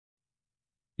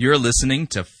You're listening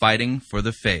to Fighting for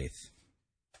the Faith.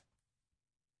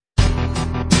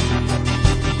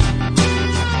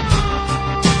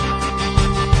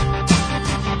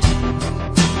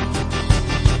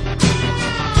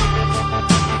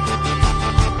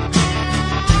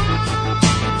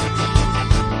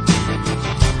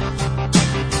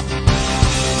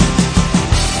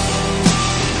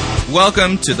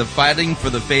 Welcome to the Fighting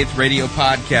for the Faith radio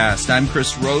podcast. I'm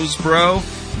Chris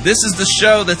Rosebrough. This is the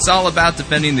show that's all about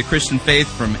defending the Christian faith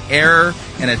from error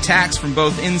and attacks from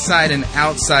both inside and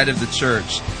outside of the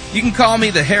church. You can call me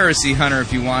the heresy hunter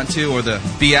if you want to, or the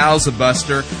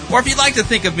Beelzebuster, or if you'd like to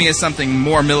think of me as something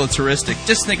more militaristic,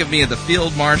 just think of me as the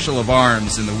field marshal of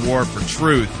arms in the war for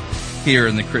truth here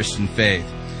in the Christian faith.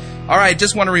 All right,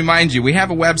 just want to remind you, we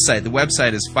have a website. The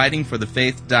website is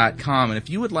fightingforthefaith.com, and if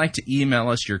you would like to email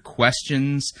us your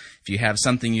questions, if you have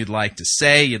something you'd like to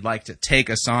say, you'd like to take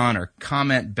us on or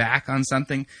comment back on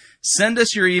something, send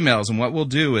us your emails, and what we'll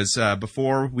do is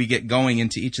before we get going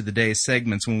into each of the day's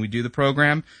segments when we do the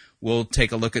program, we'll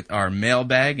take a look at our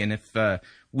mailbag, and if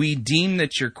we deem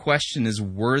that your question is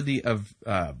worthy of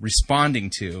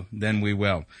responding to, then we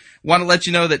will. Want to let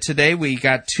you know that today we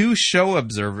got two show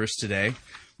observers today.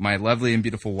 My lovely and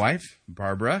beautiful wife,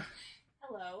 Barbara.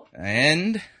 Hello.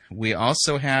 And we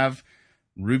also have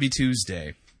Ruby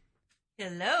Tuesday.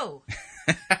 Hello.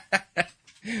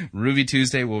 Ruby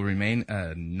Tuesday will remain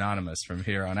anonymous from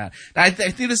here on out. I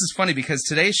think this is funny because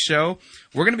today's show,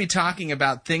 we're going to be talking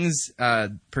about things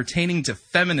pertaining to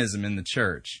feminism in the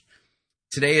church.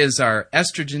 Today is our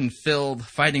estrogen-filled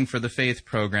Fighting for the Faith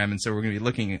program, and so we're going to be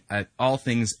looking at all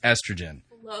things estrogen.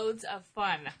 Loads of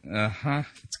fun.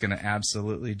 It's going to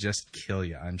absolutely just kill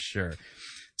you, I'm sure.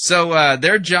 So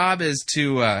their job is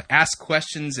to ask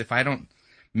questions. If I don't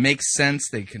make sense,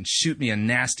 they can shoot me a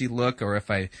nasty look, or if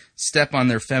I step on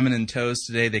their feminine toes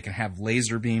today, they can have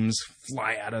laser beams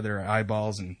fly out of their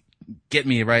eyeballs and get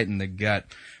me right in the gut.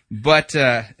 But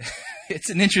it's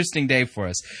an interesting day for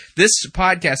us. This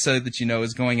podcast, so that you know,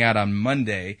 is going out on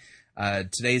Monday.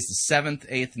 Today's the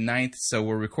 7th, 8th, 9th, so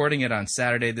we're recording it on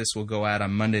Saturday. This will go out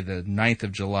on Monday, the 9th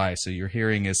of July, so you're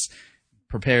hearing us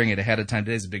preparing it ahead of time.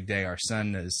 Today's a big day. Our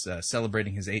son is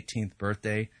celebrating his 18th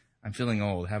birthday. I'm feeling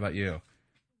old. How about you?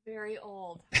 Very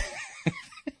old.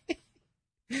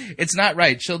 It's not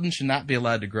right. Children should not be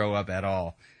allowed to grow up at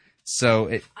all.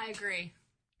 So I agree.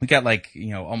 We got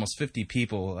almost 50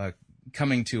 people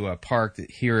coming to a park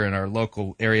here in our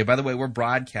local area. By the way, we're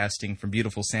broadcasting from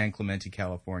beautiful San Clemente,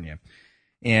 California.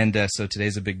 And so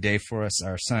today's a big day for us.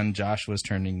 Our son Joshua is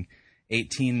turning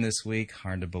 18 this week.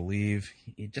 Hard to believe.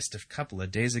 Just a couple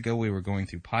of days ago, we were going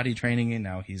through potty training, and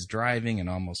now he's driving and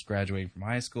almost graduating from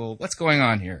high school. What's going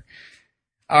on here?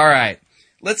 All right.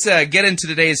 Let's get into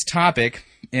today's topic.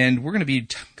 And we're going to be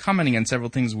commenting on several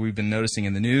things we've been noticing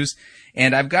in the news.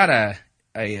 And I've got a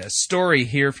story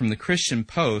here from the Christian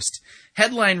Post.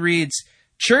 Headline reads,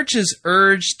 "Churches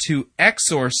urged to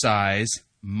exorcise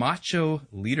macho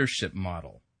leadership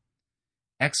model."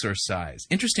 Exorcise.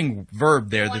 Interesting verb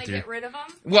there. You want to get rid of them?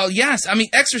 Well, yes. I mean,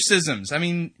 exorcisms. I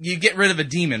mean, you get rid of a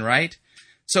demon, right?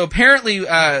 So apparently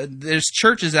there's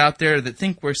churches out there that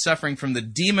think we're suffering from the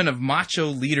demon of macho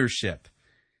leadership.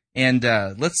 And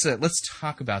let's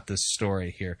talk about this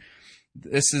story here.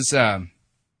 This is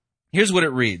here's what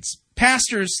it reads.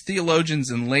 Pastors, theologians,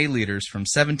 and lay leaders from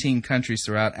 17 countries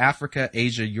throughout Africa,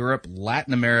 Asia, Europe,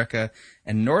 Latin America,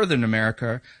 and Northern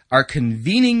America are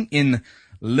convening in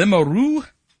Limuru,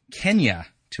 Kenya,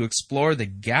 to explore the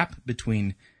gap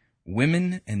between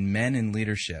women and men in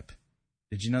leadership.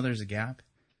 Did you know there's a gap?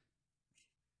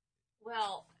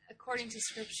 Well, according to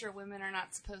Scripture, women are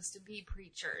not supposed to be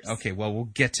preachers. Okay, well, we'll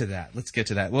get to that. Let's get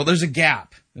to that. Well, there's a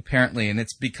gap, apparently, and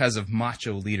it's because of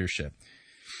macho leadership.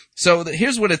 So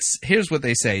here's what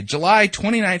they say. July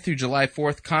 29th through July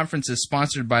 4th, conference is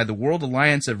sponsored by the World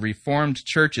Alliance of Reformed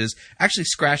Churches. Actually,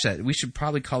 scratch that. We should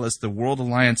probably call this the World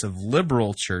Alliance of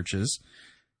Liberal Churches.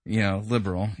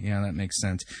 Liberal. Yeah, that makes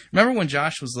sense. Remember when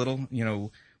Josh was little,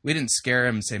 we didn't scare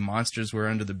him and say monsters were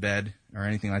under the bed or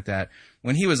anything like that.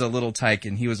 When he was a little tyke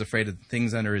and he was afraid of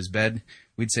things under his bed,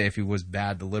 we'd say if he was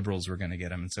bad, the liberals were going to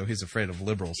get him. And so he's afraid of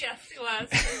liberals. Yes, he was.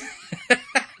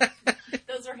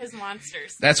 Those are his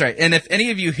monsters. That's right. And if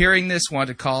any of you hearing this want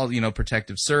to call,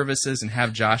 protective services and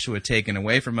have Joshua taken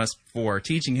away from us for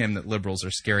teaching him that liberals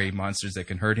are scary monsters that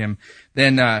can hurt him,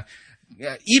 then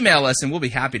email us and we'll be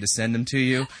happy to send them to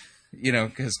you.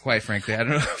 Because quite frankly, I don't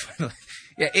know.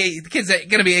 The kid's going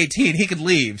to be 18. He could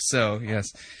leave. So, yes.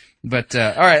 But,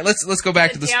 all right, let's go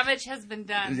back to this. The damage has been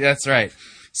done. That's right.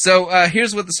 So,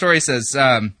 here's what the story says.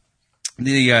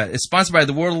 It's sponsored by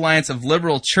the World Alliance of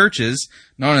Liberal Churches,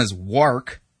 known as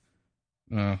WARC.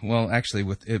 Well, actually,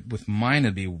 with mine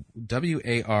it'd be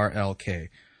W-A-R-L-K.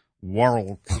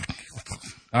 Warl.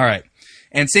 All right.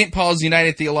 And St. Paul's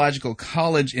United Theological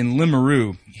College in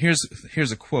Limaru.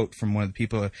 Here's a quote from one of the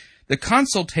people. The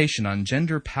consultation on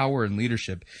gender, power, and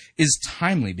leadership is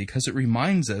timely because it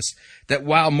reminds us that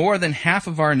while more than half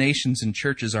of our nations and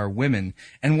churches are women,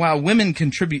 and while women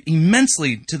contribute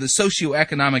immensely to the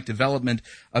socioeconomic development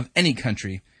of any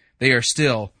country, they are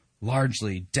still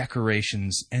largely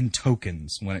decorations and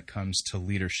tokens when it comes to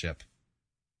leadership.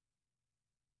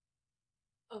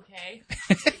 Okay.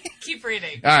 Keep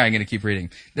reading. All right, I'm going to keep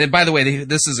reading. By the way,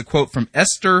 this is a quote from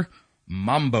Esther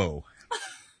Mambo.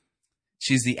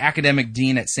 She's the academic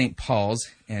dean at St. Paul's,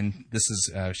 and this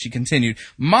is, she continued,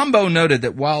 Mambo noted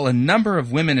that while a number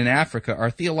of women in Africa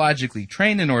are theologically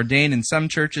trained and ordained in some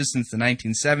churches since the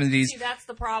 1970s, See, that's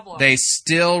the problem. They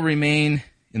still remain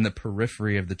in the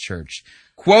periphery of the church.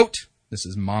 Quote, this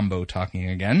is Mambo talking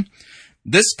again,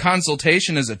 this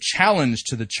consultation is a challenge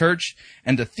to the church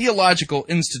and a theological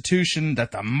institution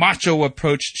that the macho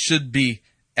approach should be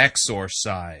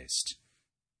exorcised.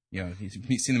 You know,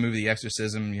 you've seen the movie The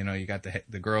Exorcism, you know, you got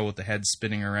the girl with the head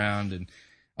spinning around and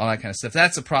all that kind of stuff.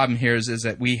 That's the problem here is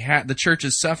that the church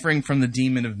is suffering from the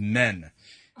demon of men.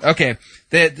 Okay,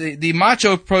 the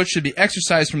macho approach should be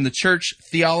exorcised from the church,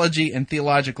 theology, and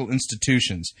theological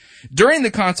institutions. During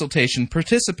the consultation,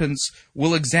 participants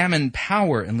will examine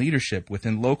power and leadership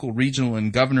within local, regional,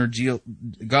 and global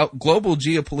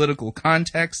geopolitical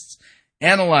contexts,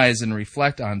 analyze and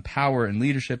reflect on power and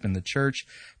leadership in the church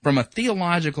from a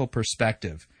theological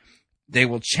perspective. They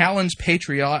will challenge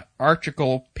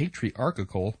patriarchal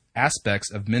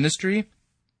aspects of ministry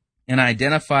and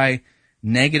identify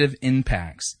negative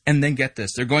impacts. And then get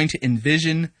this, they're going to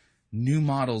envision new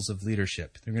models of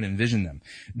leadership. They're going to envision them.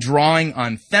 Drawing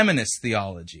on feminist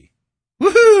theology.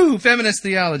 Woohoo! Feminist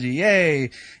theology, yay!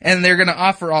 And they're going to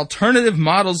offer alternative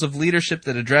models of leadership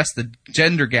that address the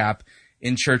gender gap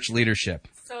in church leadership.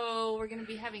 So we're going to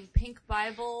be having pink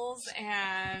Bibles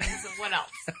and what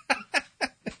else?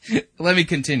 Let me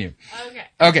continue. Okay.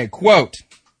 Okay, quote,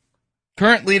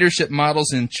 current leadership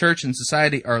models in church and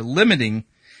society are limiting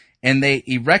and they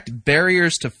erect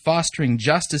barriers to fostering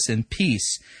justice and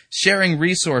peace, sharing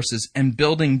resources, and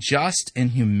building just and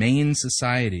humane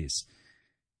societies.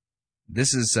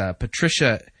 This is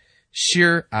Patricia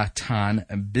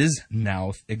Shiratan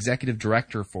Bisnouth, Executive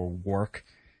Director for WARC,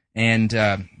 and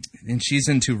she's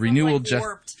into renewal. Like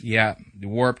warped. Yeah,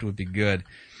 warped would be good.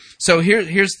 So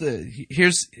here's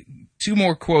two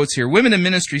more quotes here. Women in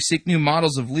ministry seek new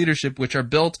models of leadership which are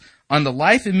built on the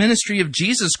life and ministry of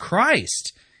Jesus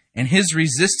Christ and his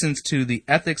resistance to the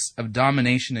ethics of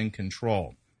domination and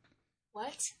control.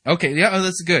 What? Okay, yeah,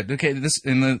 that's good. Okay,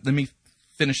 let me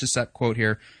finish this up quote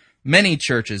here. Many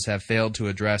churches have failed to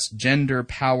address gender,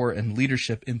 power, and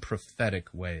leadership in prophetic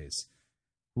ways.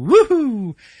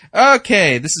 Woohoo!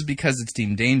 Okay, this is because it's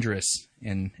deemed dangerous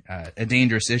and a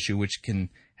dangerous issue which can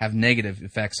have negative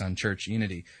effects on church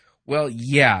unity. Well,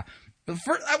 yeah. But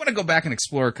first, I want to go back and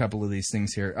explore a couple of these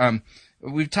things here.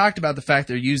 We've talked about the fact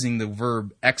they're using the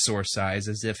verb exorcise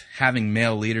as if having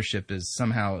male leadership is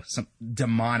somehow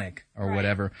demonic or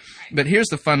whatever. Right. But here's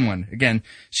the fun one. Again,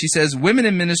 she says, women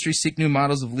in ministry seek new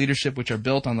models of leadership which are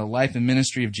built on the life and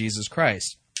ministry of Jesus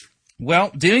Christ.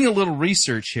 Well, doing a little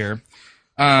research here,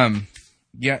 in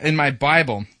my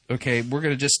Bible, okay, we're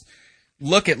going to just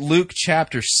look at Luke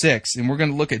chapter 6, and we're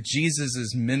going to look at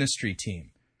Jesus' ministry team.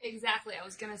 Exactly. I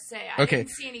was going to say, I didn't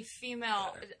see any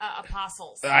female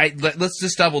apostles. Let's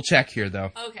just double check here,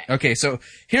 though. Okay. Okay, so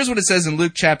here's what it says in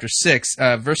Luke chapter 6,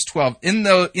 verse 12. In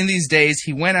these days,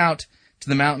 he went out to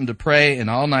the mountain to pray, and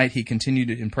all night he continued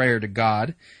in prayer to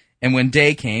God. And when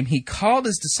day came, he called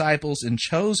his disciples and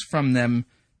chose from them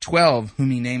 12 whom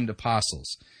he named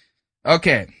apostles.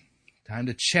 Okay, time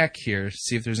to check here,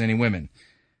 see if there's any women.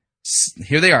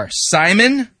 Here they are.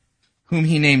 Simon, whom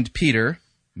he named Peter,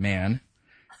 man.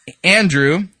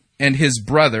 Andrew and his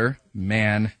brother,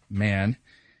 man.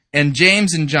 And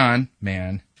James and John,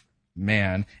 man.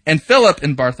 And Philip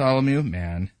and Bartholomew,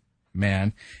 man.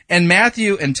 And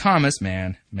Matthew and Thomas,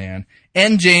 man.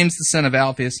 And James the son of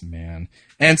Alphaeus, man.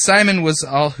 And Simon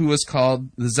who was called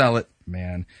the Zealot,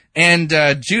 man. And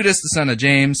Judas the son of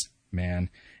James, man.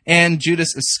 And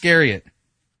Judas Iscariot,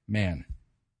 man.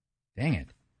 Dang it.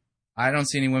 I don't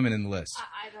see any women in the list.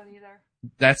 I don't either.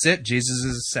 That's it. Jesus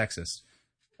is a sexist.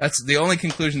 That's the only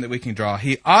conclusion that we can draw.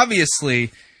 He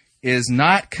obviously is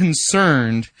not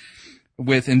concerned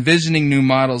with envisioning new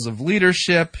models of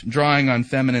leadership, drawing on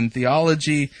feminine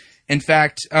theology. In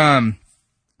fact,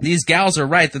 these gals are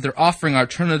right that they're offering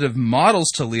alternative models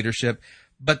to leadership,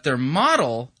 but their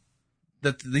model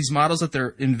these models that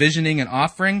they're envisioning and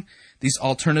offering, these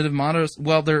alternative models,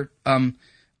 well, they're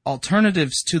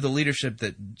alternatives to the leadership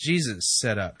that Jesus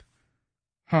set up.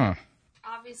 Huh.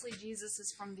 Obviously, Jesus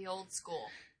is from the old school.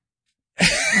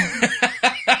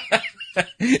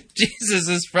 Jesus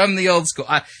is from the old school.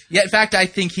 In fact, I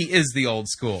think he is the old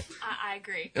school. I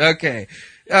agree. Okay.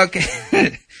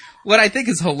 What I think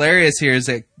is hilarious here is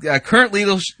that current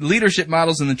leadership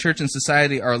models in the church and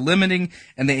society are limiting,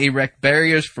 and they erect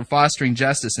barriers for fostering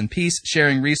justice and peace,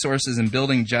 sharing resources, and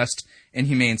building just and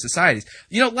humane societies.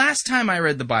 Last time I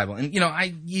read the Bible, and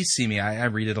you see me, I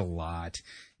read it a lot.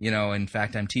 In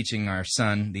fact, I'm teaching our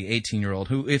son, the 18-year-old,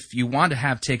 who, if you want to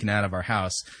have taken out of our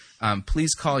house,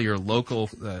 please call your local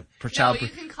child. No,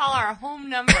 you can call our home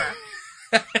number.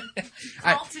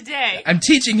 Call today. I'm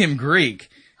teaching him Greek.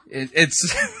 He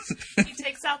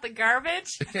takes out the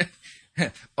garbage.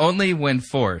 Only when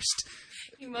forced.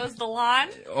 He mows the lawn.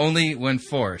 Only when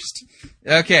forced.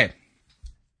 Okay.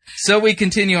 So we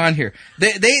continue on here.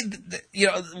 They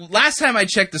last time I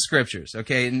checked the scriptures,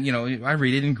 okay, and I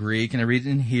read it in Greek and I read it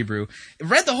in Hebrew. I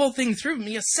read the whole thing through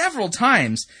several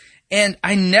times, and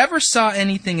I never saw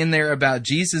anything in there about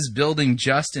Jesus building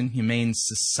just and humane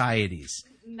societies.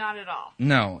 Not at all.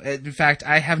 No. In fact,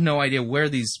 I have no idea where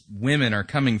these women are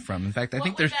coming from. In fact, I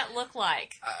think there's... What would that look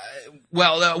like?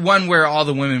 One where all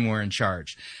the women were in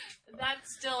charge. That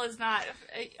still is not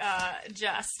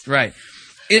just. Right.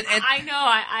 I know.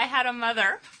 I had a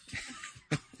mother.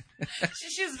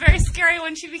 She was very scary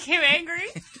when she became angry.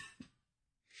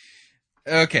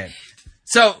 Okay.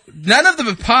 So, none of the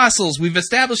apostles, we've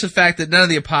established the fact that none of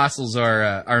the apostles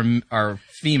are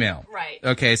female. Right.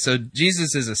 Okay, so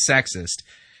Jesus is a sexist.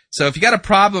 So if you got a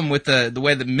problem with the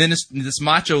way this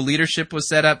macho leadership was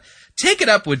set up, take it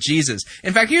up with Jesus.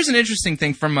 In fact, here's an interesting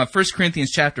thing from 1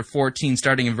 Corinthians chapter 14,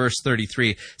 starting in verse 33.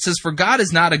 It says, "For God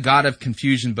is not a God of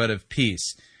confusion, but of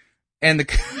peace." And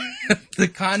the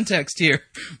context here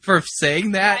for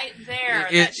saying that... Right there,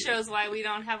 that shows why we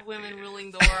don't have women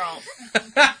ruling the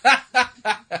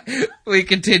world. We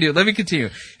continue. Let me continue.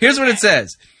 Here's what it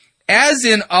says. "As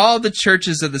in all the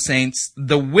churches of the saints,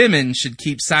 the women should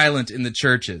keep silent in the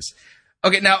churches."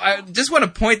 Okay, now I just want to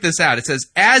point this out. It says,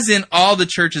 "as in all the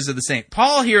churches of the saints."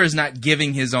 Paul here is not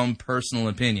giving his own personal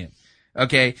opinion.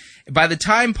 Okay? By the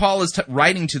time Paul is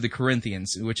writing to the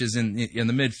Corinthians, which is in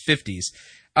the mid-50s,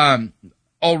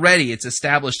 already it's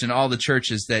established in all the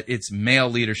churches that it's male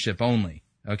leadership only.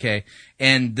 Okay,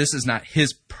 and this is not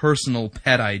his personal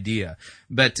pet idea,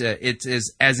 but it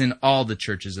is as in all the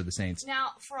churches of the saints.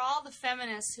 Now, for all the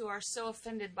feminists who are so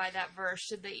offended by that verse,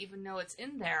 should they even know it's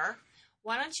in there,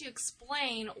 why don't you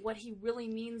explain what he really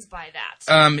means by that?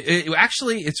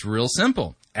 Actually, it's real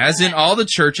simple. As in all the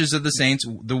churches of the saints,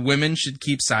 the women should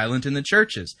keep silent in the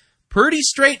churches. Pretty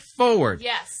straightforward.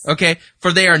 Yes. Okay,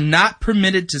 for they are not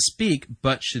permitted to speak,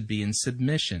 but should be in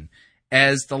submission.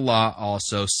 As the law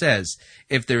also says,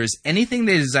 if there is anything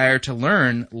they desire to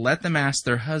learn, let them ask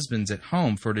their husbands at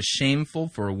home, for it is shameful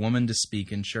for a woman to speak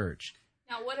in church.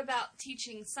 Now, what about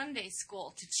teaching Sunday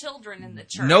school to children in the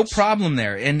church? No problem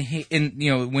there. And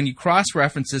when you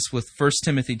cross-reference this with 1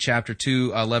 Timothy chapter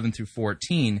 2, 11 through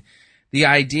 14, the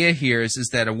idea here is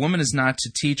that a woman is not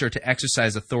to teach or to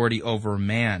exercise authority over a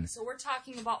man. So we're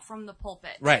talking about from the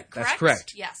pulpit. Right, correct? That's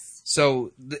correct. Yes.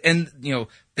 So,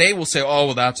 they will say, oh,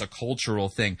 well, that's a cultural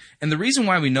thing. And the reason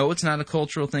why we know it's not a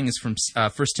cultural thing is from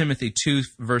 1 Timothy 2,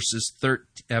 verse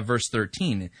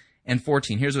 13 and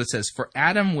 14. Here's what it says. "For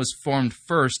Adam was formed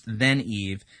first, then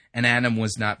Eve, and Adam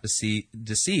was not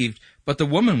deceived, but the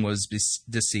woman was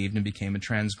deceived and became a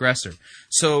transgressor."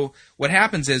 So what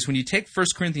happens is when you take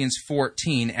 1 Corinthians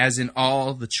 14, as in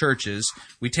all the churches,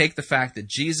 we take the fact that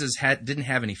Jesus didn't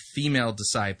have any female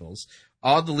disciples.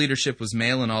 All the leadership was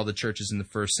male in all the churches in the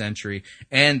first century,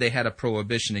 and they had a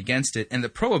prohibition against it. And the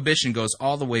prohibition goes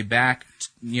all the way back,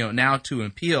 now to an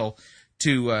appeal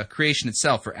to creation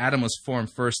itself, for Adam was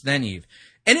formed first, then Eve.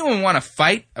 Anyone want to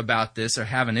fight about this or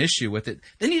have an issue with it,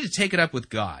 they need to take it up with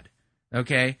God,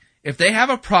 okay? If they have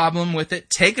a problem with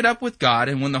it, take it up with God,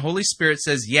 and when the Holy Spirit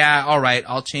says, yeah, all right,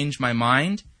 I'll change my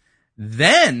mind,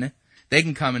 then they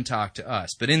can come and talk to us.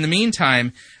 But in the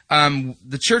meantime,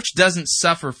 the church doesn't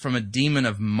suffer from a demon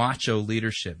of macho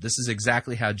leadership. This is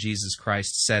exactly how Jesus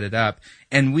Christ set it up,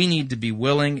 and we need to be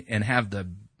willing and have the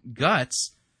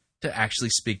guts to actually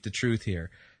speak the truth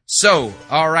here. So,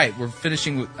 all right, we're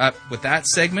finishing up with that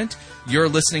segment. You're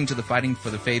listening to the Fighting for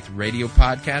the Faith radio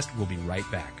podcast. We'll be right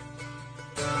back.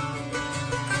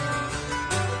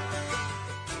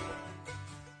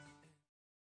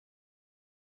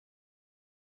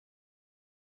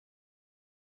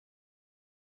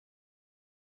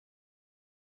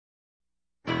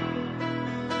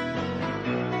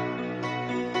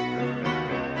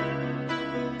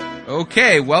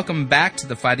 Okay, welcome back to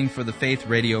the Fighting for the Faith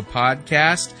radio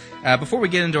podcast. Before we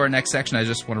get into our next section, I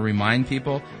just want to remind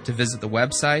people to visit the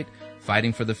website,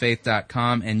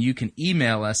 fightingforthefaith.com, and you can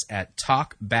email us at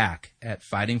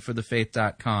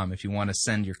talkback@fightingforthefaith.com if you want to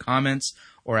send your comments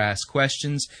or ask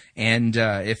questions. And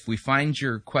if we find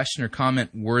your question or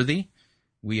comment worthy,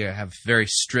 we have very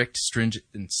strict,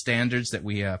 stringent standards that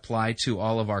we apply to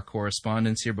all of our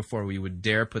correspondence here before we would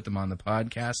dare put them on the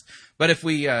podcast. But if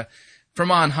we, from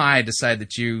on high, decide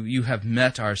that you have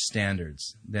met our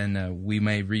standards, then we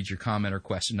may read your comment or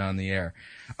question on the air.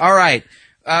 All right.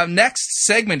 Next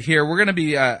segment here, we're going to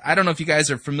be, I don't know if you guys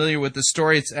are familiar with the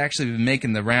story. It's actually been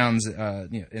making the rounds,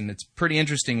 and it's a pretty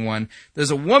interesting one.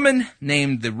 There's a woman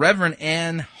named the Reverend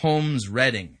Ann Holmes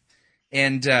Redding.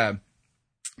 And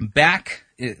back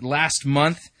last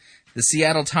month, the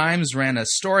Seattle Times ran a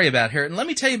story about her. And let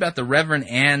me tell you about the Reverend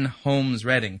Ann Holmes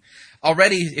Redding.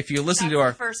 Already, if you listen to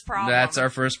our first problem. That's our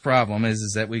first problem,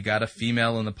 is that we got a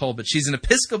female in the pulpit. She's an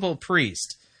Episcopal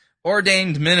priest,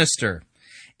 ordained minister.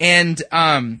 And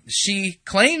she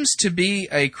claims to be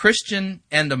a Christian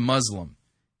and a Muslim.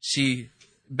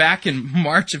 Back in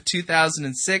March of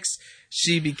 2006,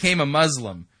 she became a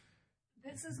Muslim.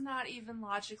 This is not even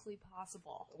logically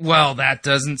possible. Well, that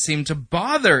doesn't seem to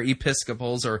bother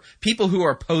Episcopals or people who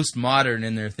are postmodern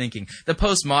in their thinking. The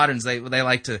postmoderns, they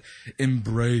like to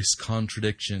embrace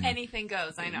contradiction. Anything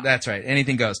goes, I know. That's right,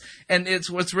 anything goes. And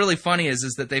what's really funny is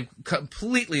that they've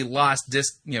completely lost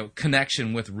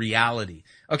connection with reality.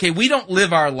 Okay, we don't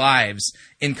live our lives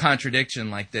in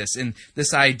contradiction like this, in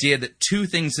this idea that two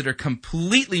things that are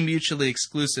completely mutually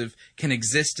exclusive can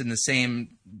exist at the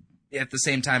same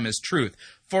time as truth.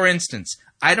 For instance,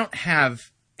 I've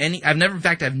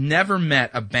never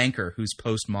met a banker who's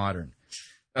postmodern.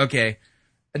 Okay,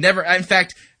 in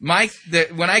fact,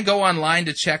 when I go online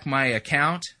to check my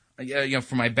account,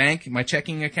 for my bank, my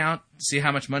checking account, see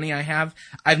how much money I have,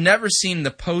 I've never seen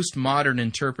the postmodern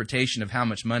interpretation of how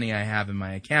much money I have in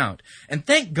my account. And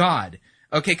thank God.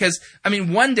 Okay, because,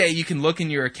 one day you can look in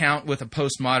your account with a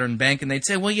postmodern bank and they'd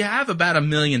say, well, you have about $1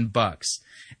 million.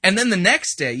 And then the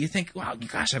next day you think, wow,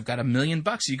 gosh, I've got $1 million.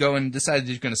 You go and decide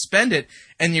that you're going to spend it,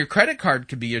 and your credit card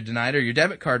could be denied or your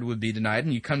debit card would be denied,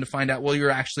 and you come to find out, well, you're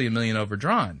actually $1 million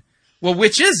overdrawn. Well,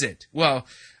 which is it? Well,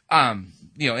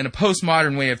 in a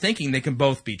postmodern way of thinking, they can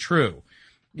both be true.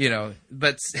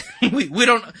 But we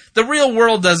don't, the real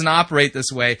world doesn't operate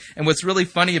this way. And what's really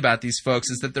funny about these folks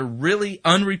is that they're really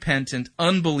unrepentant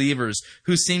unbelievers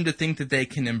who seem to think that they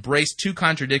can embrace two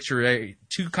contradictory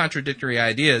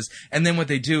ideas. And then what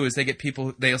they do is they get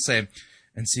people, they'll say,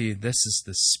 and see, this is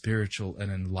the spiritual and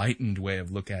enlightened way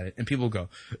of look at it. And people go,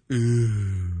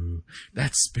 ooh,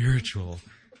 that's spiritual.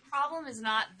 The problem is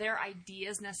not their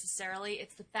ideas necessarily.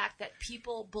 It's the fact that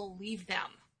people believe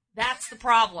them. That's the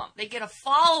problem. They get a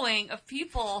following of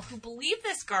people who believe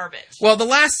this garbage. Well, the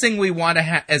last thing we want to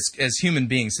have as human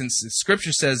beings, since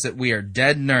Scripture says that we are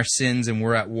dead in our sins and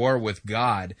we're at war with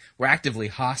God, we're actively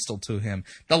hostile to Him.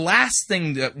 The last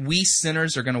thing that we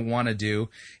sinners are going to want to do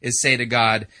is say to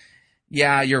God,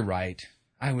 yeah, you're right.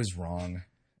 I was wrong.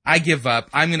 I give up.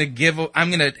 I'm going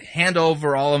to hand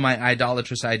over all of my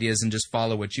idolatrous ideas and just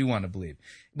follow what you want to believe.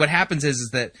 What happens is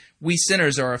that we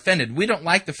sinners are offended. We don't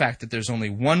like the fact that there's only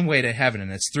one way to heaven,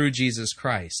 and it's through Jesus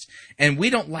Christ. And we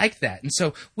don't like that. And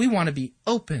so we want to be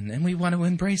open, and we want to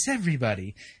embrace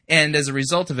everybody. And as a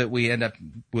result of it, we end up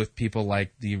with people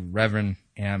like the Reverend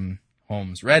Ann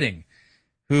Holmes Redding,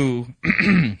 who,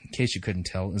 in case you couldn't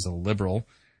tell, is a liberal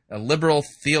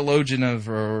theologian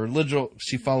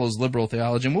she follows liberal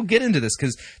theology. And we'll get into this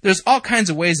because there's all kinds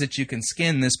of ways that you can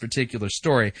skin this particular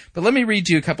story. But let me read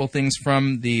you a couple things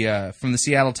from the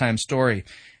Seattle Times story.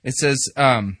 It says,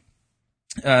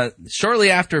 shortly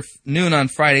after noon on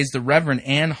Fridays, the Reverend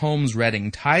Ann Holmes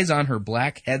Redding ties on her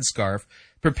black headscarf,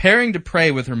 preparing to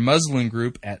pray with her Muslim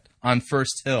group on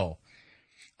First Hill.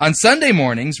 On Sunday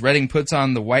mornings, Redding puts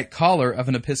on the white collar of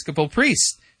an Episcopal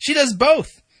priest. She does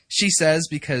both. She says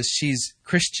because she's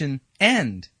Christian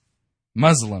and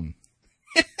Muslim.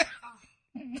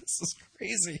 This is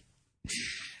crazy.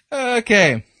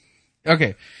 Okay.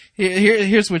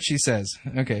 Here's what she says.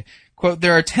 Okay. Quote,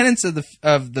 there are tenets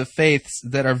of the faiths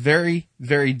that are very,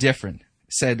 very different.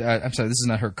 Said, I'm sorry, this is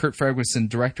not her. Kurt Ferguson,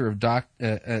 director of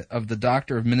the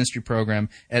Doctor of Ministry program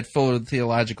at Fuller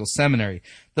Theological Seminary.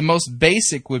 The most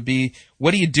basic would be,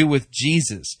 what do you do with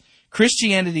Jesus?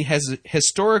 Christianity has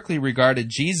historically regarded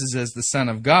Jesus as the Son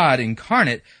of God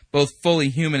incarnate, both fully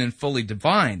human and fully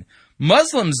divine.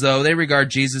 Muslims, though, they regard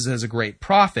Jesus as a great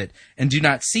prophet and do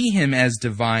not see him as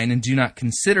divine and do not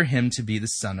consider him to be the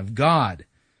Son of God.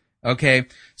 Okay,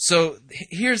 so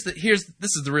this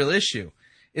is the real issue.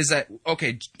 is that,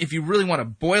 okay, if you really want to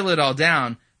boil it all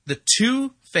down, the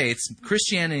two faiths,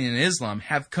 Christianity and Islam,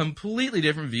 have completely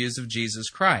different views of Jesus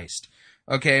Christ.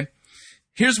 Okay?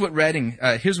 Here's what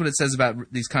it says about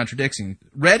these contradictions.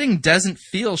 Redding doesn't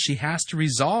feel she has to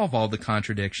resolve all the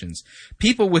contradictions.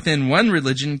 People within one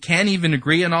religion can't even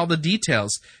agree on all the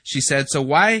details, she said, so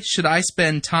why should I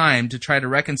spend time to try to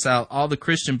reconcile all the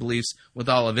Christian beliefs with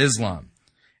all of Islam?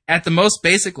 At the most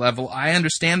basic level, I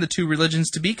understand the two religions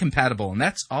to be compatible, and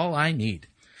that's all I need.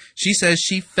 She says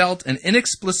she felt an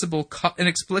inexplicable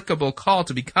call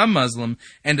to become Muslim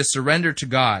and to surrender to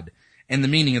God. And the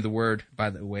meaning of the word, by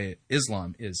the way,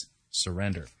 Islam is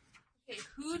surrender. Okay,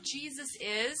 who Jesus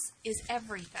is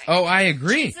everything. Oh, I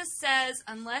agree. Jesus says,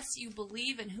 unless you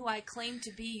believe in who I claim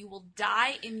to be, you will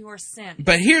die in your sin.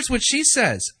 But here's what she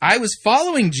says. I was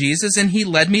following Jesus and he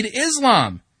led me to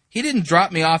Islam. He didn't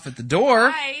drop me off at the door.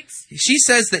 Right. She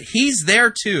says that he's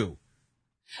there too.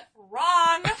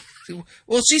 Wrong.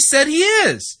 Well, she said he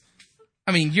is.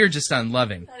 I mean, you're just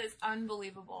unloving. That is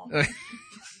unbelievable.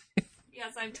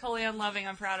 Yes, I'm totally unloving.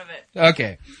 I'm proud of it.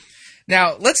 Okay.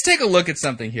 Now, let's take a look at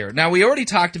something here. Now, we already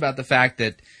talked about the fact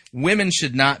that women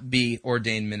should not be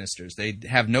ordained ministers. They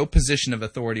have no position of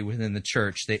authority within the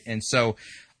church. And so,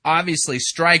 obviously,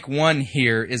 strike one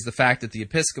here is the fact that the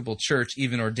Episcopal Church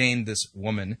even ordained this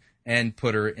woman and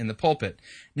put her in the pulpit.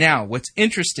 Now, what's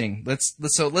interesting,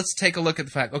 let's take a look at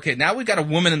the fact, okay, now we've got a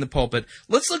woman in the pulpit.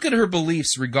 Let's look at her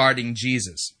beliefs regarding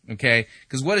Jesus, okay?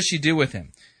 Because what does she do with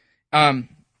him?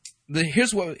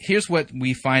 Here's what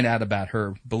we find out about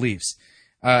her beliefs.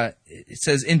 It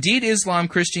says, indeed, Islam,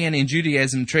 Christianity, and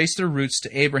Judaism trace their roots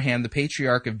to Abraham, the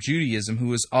patriarch of Judaism, who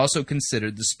was also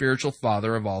considered the spiritual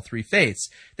father of all three faiths.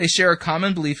 They share a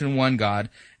common belief in one God,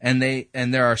 and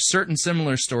there are certain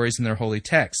similar stories in their holy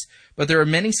texts. But there are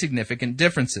many significant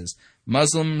differences.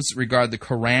 Muslims regard the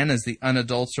Quran as the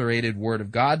unadulterated word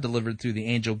of God delivered through the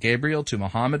angel Gabriel to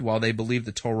Muhammad. While they believe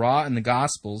the Torah and the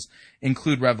Gospels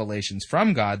include revelations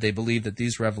from God, they believe that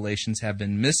these revelations have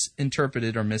been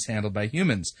misinterpreted or mishandled by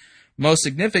humans. Most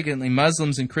significantly,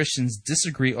 Muslims and Christians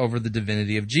disagree over the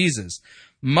divinity of Jesus.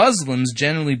 Muslims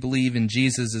generally believe in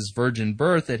Jesus' virgin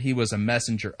birth, that he was a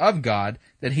messenger of God,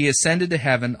 that he ascended to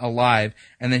heaven alive,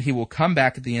 and that he will come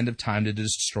back at the end of time to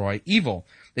destroy evil.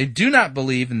 They do not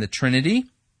believe in the Trinity,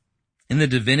 in the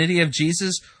divinity of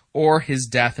Jesus, or his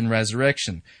death and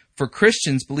resurrection. For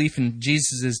Christians, belief in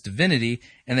Jesus' divinity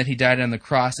and that he died on the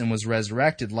cross and was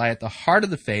resurrected lie at the heart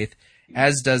of the faith,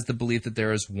 as does the belief that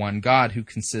there is one God who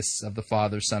consists of the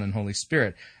Father, Son, and Holy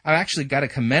Spirit. I've actually got to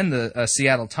commend the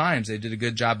Seattle Times. They did a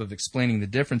good job of explaining the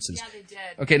differences. Yeah, they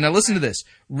did. Okay, now listen to this.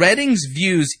 Redding's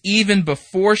views even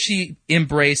before she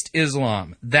embraced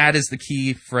Islam. That is the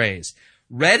key phrase.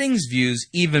 Redding's views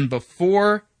even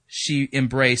before she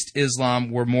embraced Islam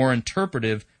were more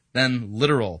interpretive than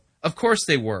literal. Of course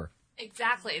they were.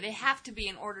 Exactly. They have to be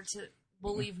in order to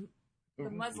believe the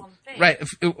Muslim faith. Right.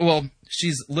 Well,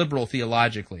 she's liberal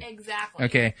theologically. Exactly.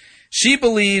 Okay. She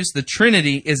believes the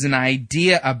Trinity is an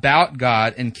idea about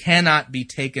God and cannot be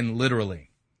taken literally.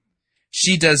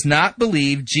 She does not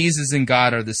believe Jesus and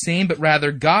God are the same, but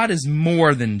rather God is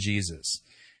more than Jesus.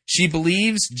 She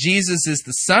believes Jesus is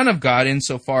the Son of God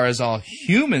insofar as all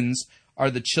humans are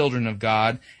the children of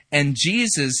God, and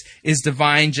Jesus is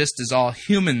divine just as all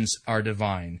humans are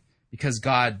divine, because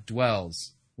God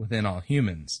dwells within all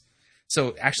humans.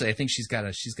 So actually, I think she's got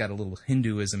a little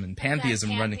Hinduism and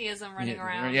pantheism running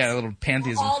around. Yeah, a little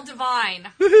pantheism. We're all divine.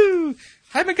 Woohoo!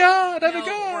 I'm a god. I'm no, a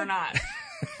god. We're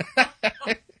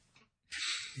not.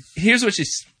 Here's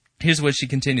what she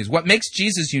continues. What makes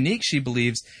Jesus unique, she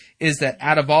believes, is that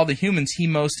out of all the humans, he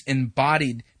most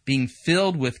embodied being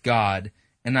filled with God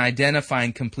and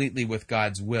identifying completely with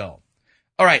God's will.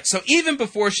 All right, so even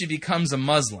before she becomes a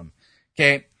Muslim,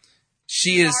 okay,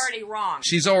 she's already wrong.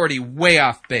 She's already way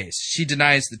off base. She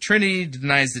denies the Trinity,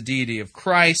 denies the deity of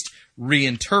Christ,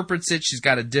 reinterprets it. She's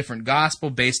got a different gospel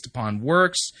based upon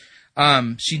works.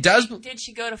 Did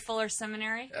she go to Fuller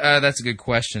Seminary? That's a good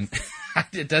question.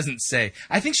 It doesn't say.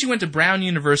 I think she went to Brown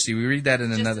University. We read that in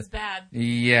Just another. As bad.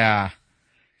 Yeah.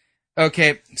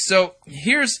 Okay, so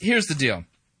here's the deal.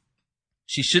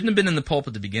 She shouldn't have been in the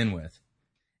pulpit to begin with.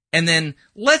 And then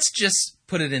let's just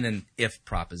put it in an if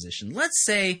proposition. Let's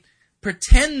say,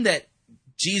 pretend that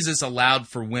Jesus allowed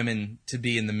for women to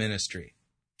be in the ministry,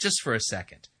 just for a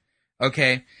second.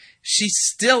 Okay? She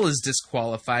still is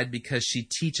disqualified because she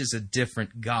teaches a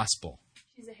different gospel.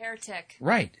 She's a heretic.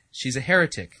 Right. She's a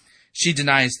heretic. She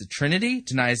denies the Trinity,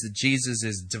 denies that Jesus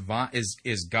is divine,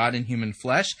 is God in human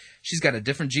flesh. She's got a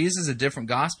different Jesus, a different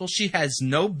gospel. She has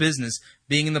no business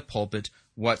being in the pulpit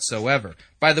whatsoever.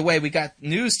 By the way, we got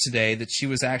news today that she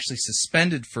was actually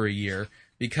suspended for a year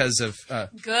because of...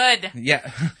 Good.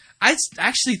 Yeah. I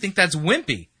actually think that's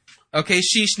wimpy. Okay,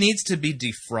 she needs to be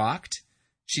defrocked.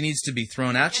 She needs to be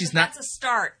thrown out. Yeah, She's not... That's a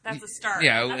start. That's a start.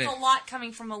 Yeah, that's a lot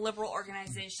coming from a liberal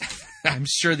organization. I'm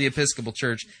sure the Episcopal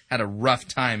Church had a rough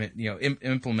time at,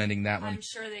 implementing that one. I'm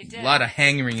sure they did. A lot of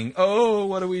hand-wringing. Oh,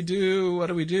 what do we do? What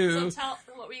do we do? So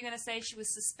what were you going to say? She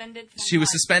was suspended from She was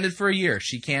what? suspended for a year.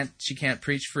 She can't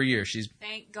preach for a year.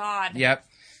 Thank God. Yep.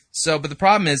 So, but the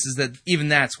problem is that even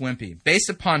that's wimpy. Based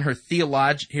upon her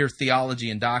theology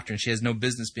and doctrine, she has no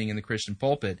business being in the Christian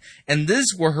pulpit. And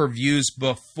these were her views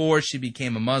before she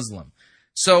became a Muslim.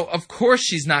 So, of course,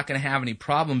 she's not going to have any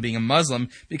problem being a Muslim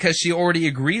because she already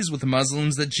agrees with the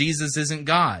Muslims that Jesus isn't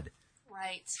God.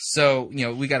 Right. So,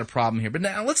 we got a problem here. But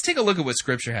now let's take a look at what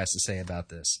Scripture has to say about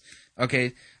this.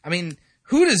 Okay? I mean,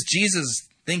 who does Jesus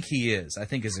think he is? I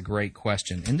think is a great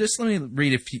question. And just let me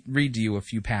read to you a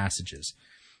few passages.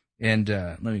 And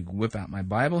let me whip out my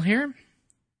Bible here.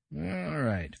 All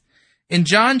right. In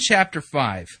John chapter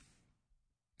 5,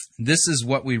 this is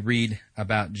what we read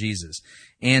about Jesus.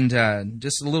 And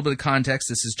just a little bit of context,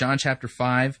 this is John chapter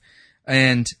 5.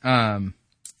 And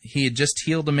he had just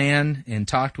healed a man and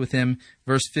talked with him.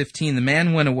 Verse 15, the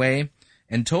man went away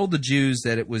and told the Jews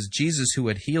that it was Jesus who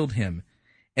had healed him.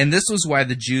 And this was why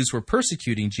the Jews were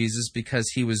persecuting Jesus, because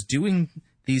he was doing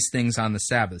these things on the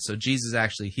Sabbath. So Jesus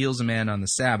actually heals a man on the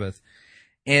Sabbath.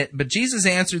 But Jesus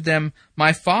answered them,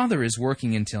 my Father is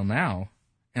working until now,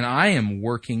 and I am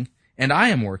working.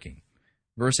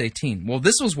 Verse 18, well,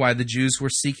 this was why the Jews were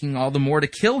seeking all the more to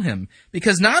kill him,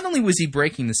 because not only was he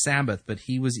breaking the Sabbath, but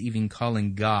he was even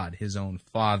calling God his own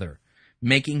Father,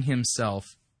 making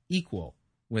himself equal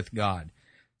with God.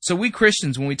 So we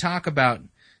Christians, when we talk about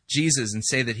Jesus and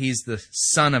say that he's the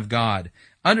Son of God,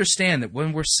 understand that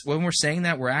when we're saying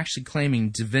that, we're actually claiming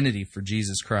divinity for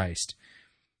Jesus Christ.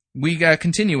 We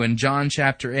continue in John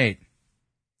chapter 8.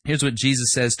 Here's what Jesus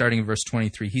says, starting in verse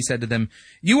 23. He said to them,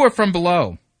 you are from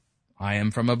below. I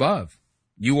am from above.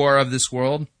 You are of this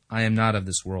world. I am not of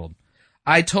this world.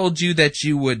 I told you that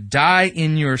you would die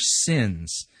in your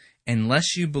sins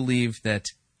unless you believe that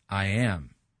I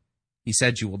am. He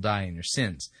said you will die in your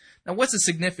sins. Now, what's the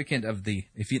significance of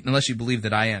unless you believe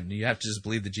that I am? Do you have to just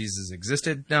believe that Jesus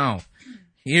existed? No.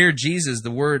 Here, Jesus,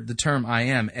 the term I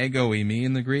am, ego eimi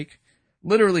in the Greek,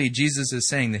 literally, Jesus is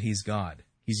saying that he's God.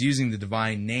 He's using the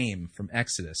divine name from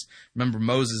Exodus. Remember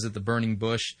Moses at the burning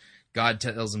bush? God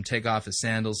tells him to take off his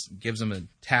sandals, gives him a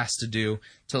task to do,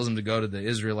 tells him to go to the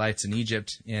Israelites in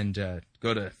Egypt and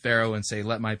go to Pharaoh and say,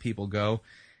 let my people go.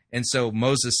 And so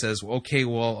Moses says, okay,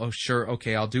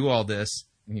 I'll do all this,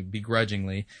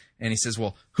 begrudgingly. And he says,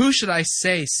 well, who should I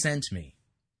say sent me?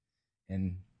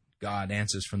 And God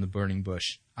answers from the burning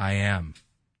bush, I am.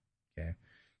 Okay.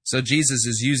 So Jesus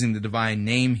is using the divine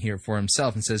name here for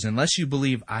himself and says, unless you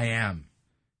believe I am,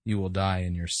 you will die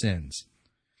in your sins.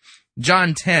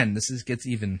 John 10, gets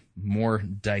even more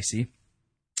dicey.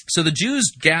 So the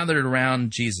Jews gathered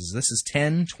around Jesus. This is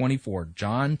 10:24,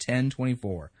 John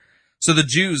 10:24. So the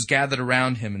Jews gathered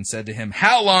around him and said to him,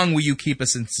 how long will you keep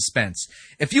us in suspense?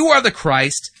 If you are the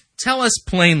Christ, tell us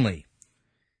plainly.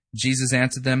 Jesus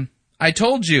answered them, I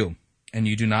told you, and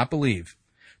you do not believe.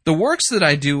 The works that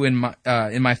I do in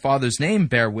my Father's name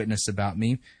bear witness about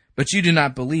me, but you do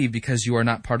not believe because you are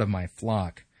not part of my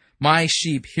flock. My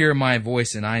sheep hear my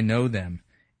voice, and I know them,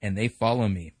 and they follow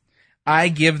me. I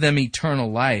give them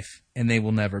eternal life, and they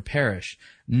will never perish.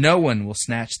 No one will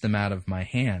snatch them out of my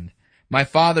hand. My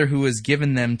Father who has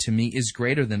given them to me is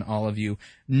greater than all of you.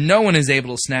 No one is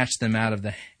able to snatch them out of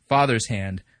the Father's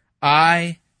hand.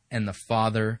 I and the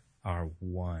Father are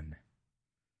one.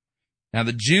 Now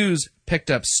the Jews picked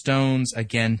up stones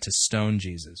again to stone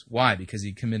Jesus. Why? Because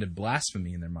he committed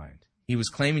blasphemy in their mind. He was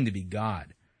claiming to be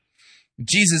God.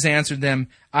 Jesus answered them,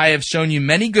 I have shown you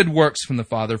many good works from the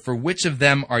Father. For which of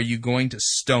them are you going to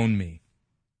stone me?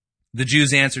 The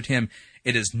Jews answered him,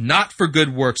 it is not for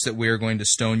good works that we are going to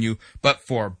stone you, but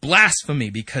for blasphemy,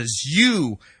 because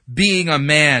you, being a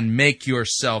man, make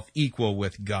yourself equal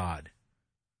with God.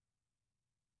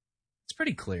 It's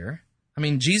pretty clear. I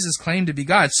mean, Jesus claimed to be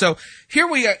God. So here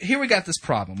we got this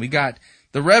problem. We got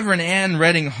the Reverend Ann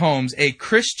Redding Holmes, a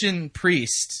Christian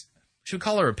priest. Should we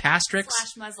call her a pastrix?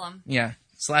 / Muslim. Yeah,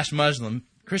 / Muslim.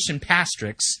 Christian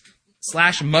pastrix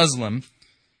 / Muslim,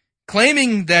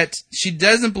 claiming that she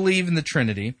doesn't believe in the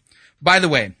Trinity. By the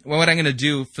way, what I'm going to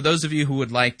do, for those of you who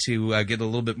would like to get a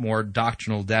little bit more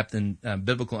doctrinal depth and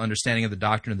biblical understanding of the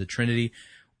doctrine of the Trinity,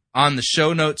 on the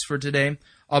show notes for today,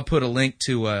 I'll put a link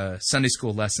to a Sunday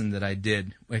school lesson that I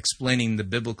did explaining the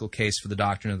biblical case for the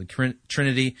doctrine of the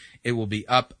Trinity. It will be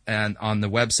up and on the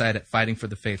website at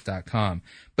fightingforthefaith.com.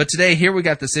 But today, here we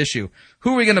got this issue.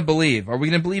 Who are we going to believe? Are we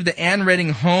going to believe the Ann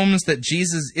Redding Holmes that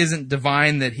Jesus isn't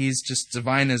divine, that he's just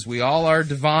divine as we all are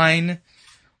divine?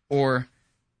 Or,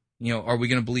 are we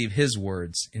going to believe his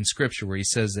words in Scripture where he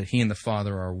says that he and the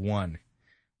Father are one?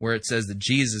 Where it says that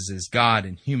Jesus is God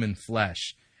in human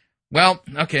flesh? Well,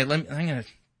 okay, I'm going to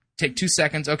take 2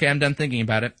 seconds. Okay, I'm done thinking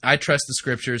about it. I trust the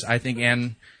Scriptures. I think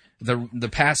the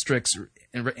pastrix,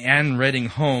 Ann Redding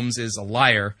Holmes, is a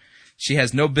liar. She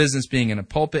has no business being in a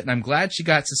pulpit, and I'm glad she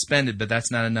got suspended, but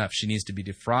that's not enough. She needs to be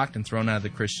defrocked and thrown out of the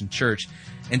Christian church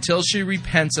until she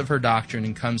repents of her doctrine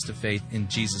and comes to faith in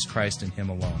Jesus Christ and Him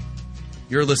alone.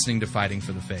 You're listening to Fighting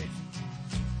for the Faith.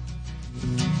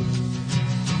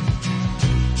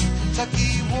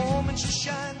 Kentucky woman, she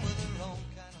shine with her own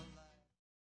kind of light.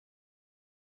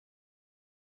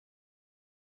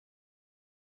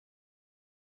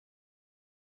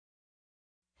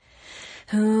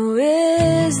 Who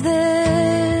is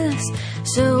this?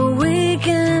 So weak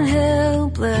and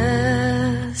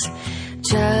helpless,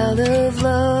 child of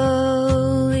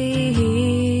lowly.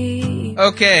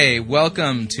 Okay,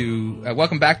 welcome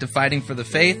back to Fighting for the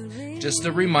Faith. Just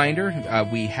a reminder,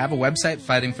 we have a website,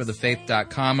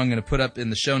 fightingforthefaith.com. I'm going to put up in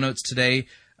the show notes today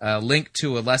a link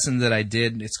to a lesson that I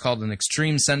did. It's called an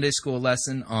Extreme Sunday School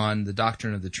lesson on the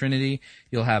doctrine of the Trinity.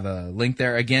 You'll have a link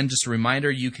there. Again, just a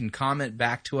reminder, you can comment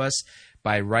back to us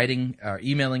by writing or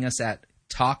emailing us at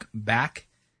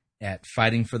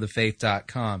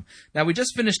talkback@fightingforthefaith.com. Now, we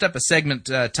just finished up a segment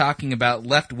talking about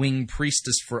left-wing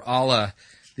priestess for Allah,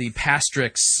 the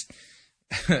pastrix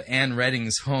Ann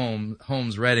Redding's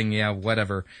Holmes Redding,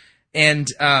 whatever. And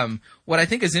what I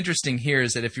think is interesting here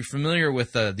is that if you're familiar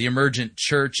with the Emergent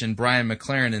Church and Brian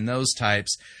McLaren and those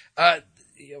types,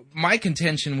 my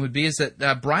contention would be is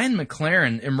that Brian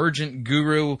McLaren, emergent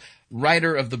guru,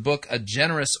 writer of the book A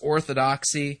Generous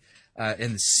Orthodoxy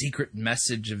and the Secret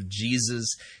Message of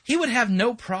Jesus, he would have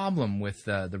no problem with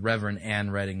the Reverend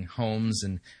Ann Redding Holmes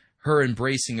and her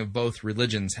embracing of both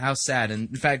religions. How sad. And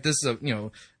in fact, this is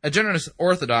A Generous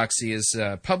Orthodoxy is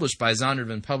published by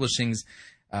Zondervan Publishing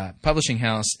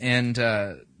House, and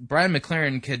Brian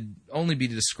McLaren could only be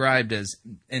described as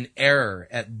an error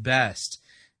at best,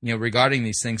 regarding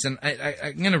these things. And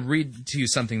I'm going to read to you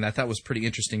something that I thought was pretty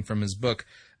interesting from his book,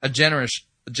 A Generous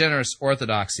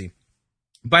Orthodoxy.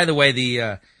 By the way,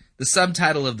 the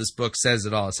subtitle of this book says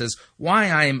it all. It says, Why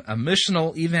I Am a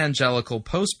Missional, Evangelical,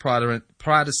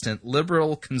 Post-Protestant,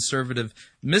 Liberal, Conservative,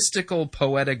 Mystical,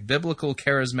 Poetic, Biblical,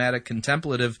 Charismatic,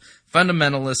 Contemplative,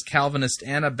 Fundamentalist, Calvinist,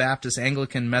 Anabaptist,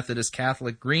 Anglican, Methodist,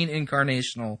 Catholic, Green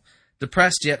Incarnational,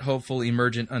 Depressed yet Hopeful,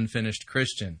 Emergent, Unfinished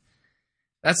Christian.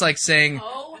 That's like saying...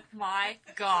 Oh my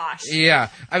gosh. Yeah.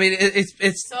 I mean,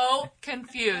 it's so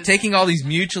confused. Taking all these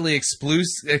mutually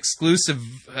exclusive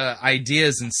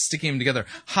ideas and sticking them together.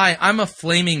 Hi, I'm a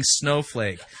flaming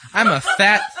snowflake. I'm a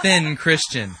fat, thin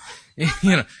Christian.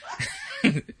 That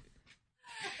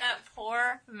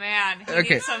poor man. He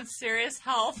needs some serious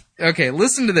help. Okay,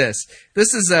 listen to this.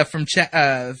 This is from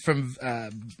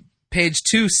page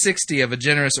 260 of A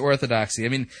Generous Orthodoxy. I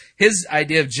mean, his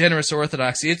idea of generous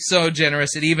orthodoxy, it's so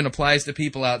generous it even applies to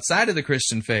people outside of the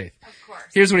Christian faith. Of course.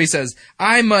 Here's what he says.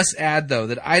 I must add, though,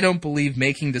 that I don't believe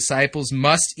making disciples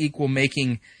must equal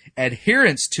making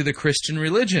adherents to the Christian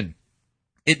religion.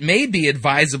 It may be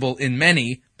advisable in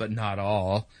many, but not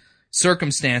all,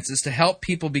 circumstances to help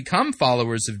people become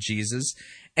followers of Jesus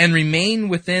and remain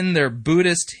within their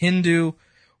Buddhist, Hindu,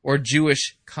 or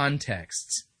Jewish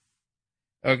contexts.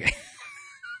 Okay.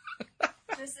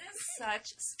 This is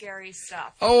such scary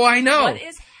stuff. Oh, I know. What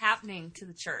is happening to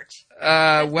the church?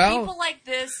 People like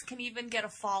this can even get a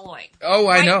following. Oh,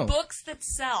 I know. Books that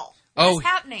sell. What's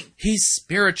happening? He's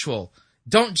spiritual.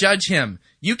 Don't judge him.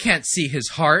 You can't see his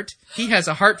heart. He has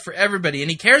a heart for everybody,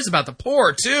 and he cares about the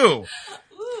poor, too.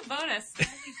 Ooh, bonus.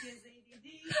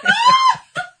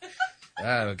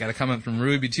 Got to come up from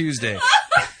Ruby Tuesday.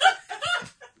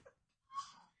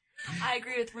 I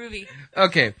agree with Ruby.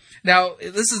 Okay, now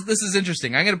this is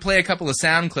interesting. I'm going to play a couple of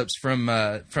sound clips from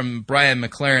Brian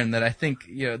McLaren that I think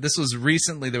this was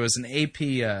recently. There was an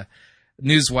AP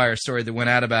Newswire story that went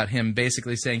out about him,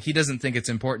 basically saying he doesn't think it's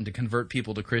important to convert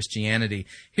people to Christianity.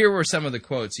 Here were some of the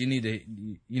quotes. You need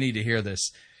to hear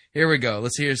this. Here we go.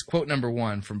 Let's hear quote number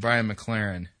 1 from Brian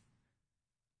McLaren.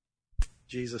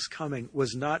 Jesus' coming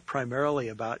was not primarily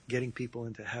about getting people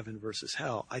into heaven versus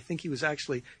hell. I think he was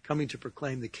actually coming to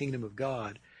proclaim the kingdom of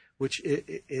God, which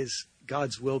is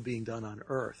God's will being done on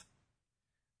earth.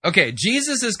 Okay,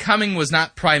 Jesus' coming was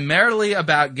not primarily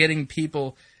about getting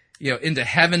people into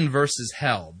heaven versus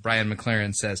hell, Brian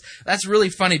McLaren says. That's really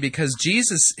funny because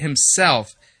Jesus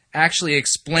himself actually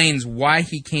explains why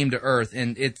he came to earth,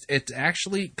 and it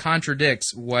actually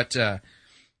contradicts what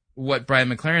Brian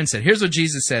McLaren said. Here's what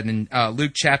Jesus said in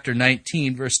Luke chapter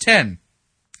 19, verse 10.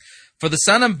 For the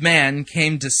Son of Man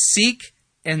came to seek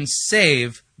and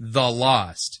save the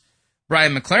lost.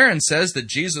 Brian McLaren says that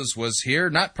Jesus was here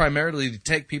not primarily to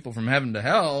take people from heaven to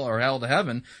hell or hell to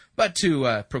heaven, but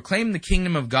to proclaim the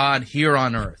kingdom of God here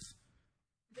on earth.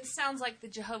 This sounds like the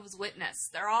Jehovah's Witness.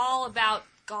 They're all about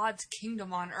God's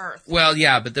kingdom on earth. Well,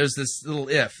 yeah, but there's this little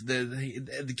if.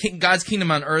 God's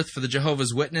kingdom on earth for the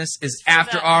Jehovah's Witness is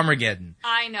after Armageddon.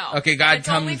 I know. Okay, God it's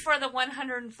comes... only for the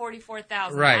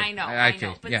 144,000. Right. I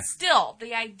know. But Yeah. still,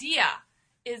 the idea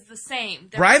is the same.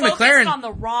 They're Brian focused McLaren on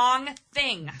the wrong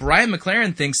thing. Brian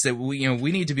McLaren thinks that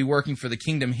we need to be working for the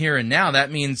kingdom here and now.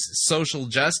 That means social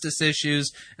justice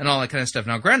issues and all that kind of stuff.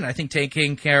 Now, granted, I think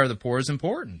taking care of the poor is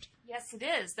important. Yes, it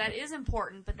is. That is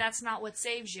important, but that's not what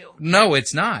saves you. No,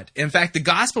 it's not. In fact, the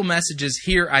gospel message is,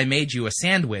 here I made you a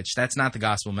sandwich. That's not the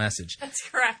gospel message. That's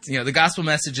correct. The gospel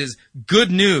message is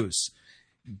good news.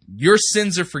 Your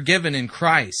sins are forgiven in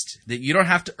Christ. That you don't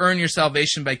have to earn your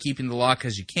salvation by keeping the law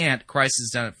because you can't. Christ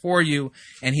has done it for you,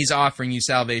 and he's offering you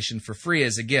salvation for free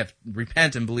as a gift.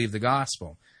 Repent and believe the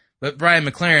gospel. But Brian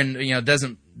McLaren,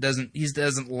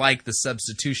 doesn't like the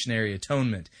substitutionary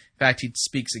atonement. In fact, he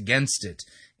speaks against it.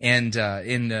 And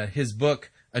in his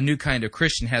book, A New Kind of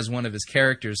Christian, has one of his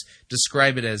characters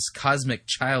describe it as cosmic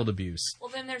child abuse.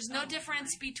 Well, then there's no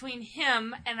difference between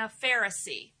him and a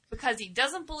Pharisee, because he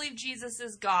doesn't believe Jesus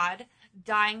is God,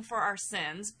 dying for our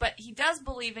sins, but he does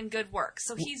believe in good works.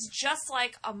 So he's just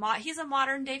like he's a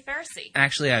modern-day Pharisee.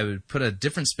 Actually, I would put a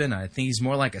different spin on it. I think he's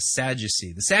more like a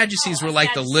Sadducee. The Sadducees were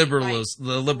like the Sadducee, liberals,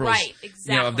 right,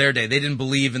 exactly. Of their day. They didn't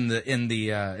believe in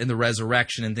the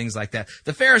resurrection and things like that.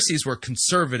 The Pharisees were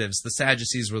conservatives. The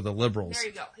Sadducees were the liberals. There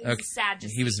you go. He was a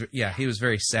Sadducee. He was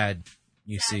very sad.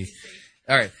 You see.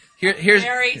 All right. Here's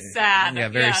very sad. Yeah,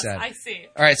 very yes, sad. I see.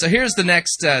 All right. So here's the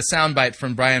next soundbite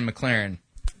from Brian McLaren.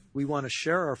 We want to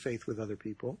share our faith with other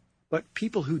people, but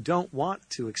people who don't want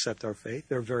to accept our faith,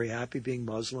 they're very happy being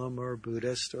Muslim or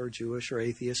Buddhist or Jewish or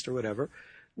atheist or whatever.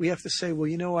 We have to say, well,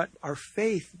 you know what? Our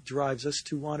faith drives us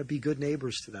to want to be good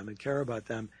neighbors to them and care about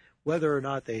them, whether or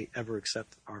not they ever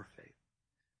accept our faith.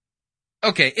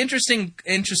 Okay, interesting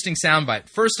soundbite.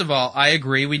 First of all, I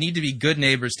agree. We need to be good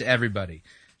neighbors to everybody.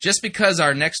 Just because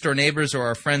our next door neighbors or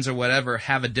our friends or whatever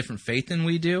have a different faith than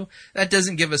we do, that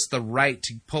doesn't give us the right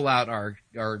to pull out our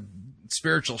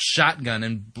spiritual shotgun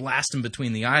and blast them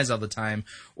between the eyes all the time,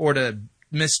 or to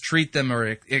mistreat them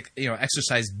or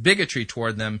exercise bigotry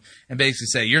toward them and basically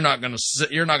say, you're not going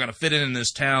to fit in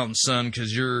this town, son,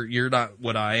 because you're not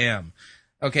what I am.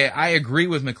 Okay, I agree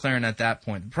with McLaren at that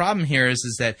point. The problem here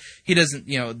is that he doesn't,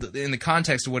 in the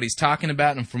context of what he's talking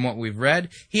about and from what we've read,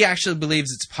 he actually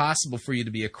believes it's possible for you to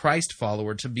be a Christ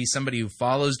follower, to be somebody who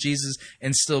follows Jesus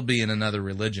and still be in another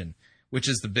religion, which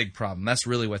is the big problem. That's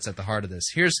really what's at the heart of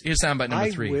this. Here's soundbite number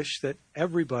 3. I wish that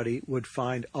everybody would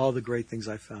find all the great things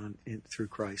I found through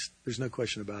Christ. There's no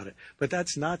question about it. But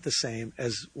that's not the same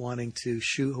as wanting to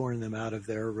shoehorn them out of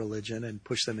their religion and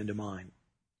push them into mine.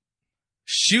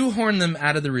 Shoehorn them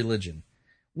out of the religion.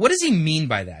 What does he mean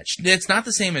by that? It's not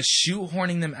the same as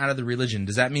shoehorning them out of the religion.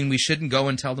 Does that mean we shouldn't go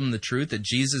and tell them the truth, that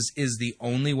Jesus is the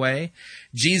only way?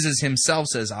 Jesus himself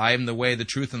says, I am the way, the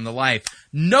truth, and the life.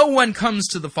 No one comes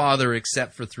to the Father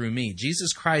except for through me.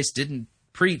 Jesus Christ didn't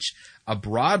preach a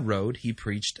broad road. He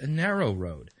preached a narrow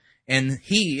road. And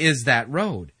he is that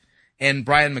road. And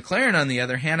Brian McLaren, on the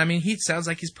other hand, he sounds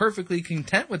like he's perfectly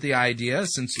content with the idea,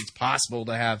 since it's possible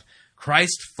to have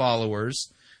Christ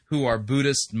followers who are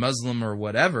Buddhist, Muslim, or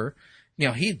whatever. We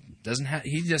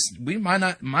might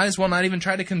as well not even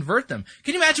try to convert them.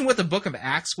 Can you imagine what the book of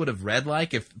Acts would have read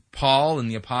like if Paul and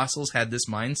the apostles had this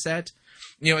mindset?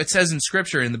 It says in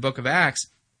Scripture in the book of Acts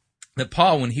that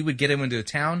Paul, when he would get into a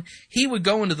town, he would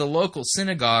go into the local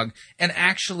synagogue and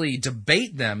actually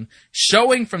debate them,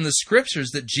 showing from the Scriptures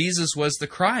that Jesus was the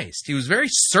Christ. He was very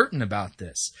certain about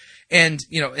this. And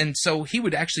so he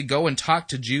would actually go and talk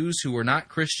to Jews who were not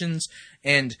Christians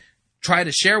and try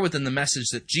to share with them the message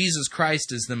that Jesus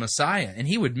Christ is the Messiah. And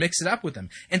he would mix it up with them.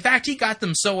 In fact, he got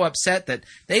them so upset that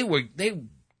they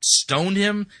stoned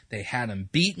him. They had him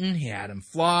beaten. He had him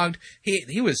flogged.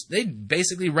 They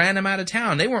basically ran him out of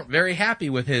town. They weren't very happy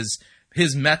with his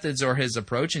methods or his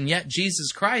approach. And yet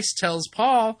Jesus Christ tells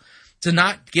Paul to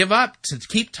not give up, to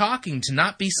keep talking, to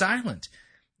not be silent.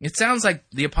 It sounds like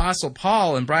the Apostle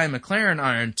Paul and Brian McLaren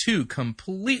are on two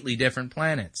completely different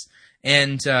planets.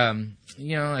 And,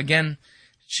 again,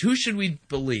 who should we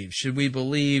believe? Should we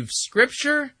believe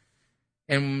Scripture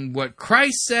and what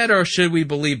Christ said, or should we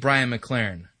believe Brian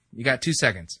McLaren? You got 2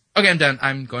 seconds. Okay, I'm done.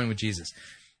 I'm going with Jesus.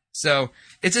 So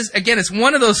it's just, again, it's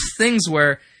one of those things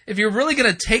where if you're really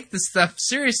going to take this stuff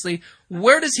seriously,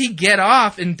 where does he get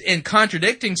off in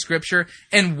contradicting Scripture,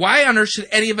 and why on earth should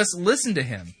any of us listen to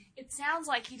him? It sounds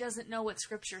like he doesn't know what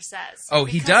Scripture says. Oh,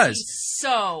 he does. He's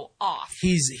so off.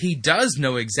 He does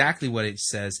know exactly what it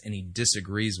says, and he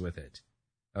disagrees with it.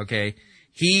 Okay?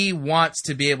 He wants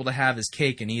to be able to have his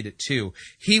cake and eat it too.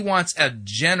 He wants a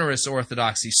generous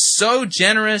orthodoxy, so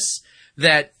generous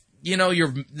that, you know,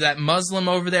 that Muslim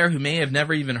over there who may have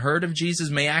never even heard of Jesus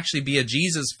may actually be a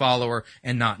Jesus follower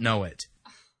and not know it.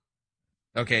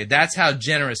 Okay, that's how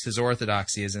generous his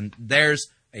orthodoxy is, and there's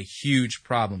a huge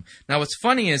problem. Now, what's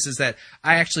funny is that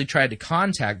I actually tried to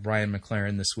contact Brian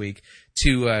McLaren this week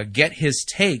to get his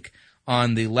take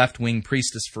on the left-wing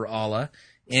priestess for Allah,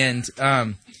 and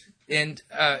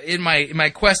in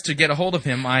my quest to get a hold of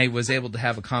him, I was able to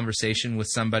have a conversation with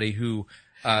somebody who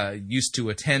used to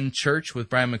attend church with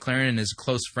Brian McLaren and is a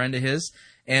close friend of his.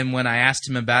 And when I asked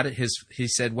him about it, he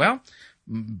said, well,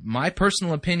 my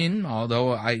personal opinion,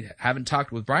 although I haven't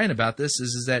talked with Brian about this,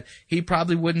 is that he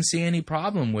probably wouldn't see any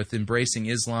problem with embracing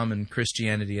Islam and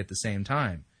Christianity at the same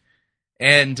time.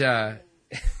 And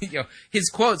you know, his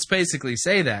quotes basically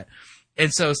say that.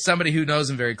 And so somebody who knows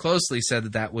him very closely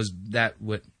said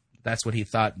that's what he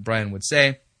thought Brian would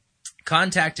say.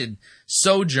 Contacted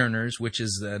Sojourners, which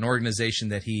is an organization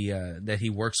that he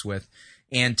works with,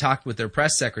 and talked with their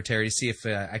press secretary to see if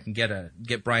I can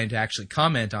get Brian to actually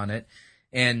comment on it.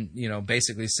 And, you know,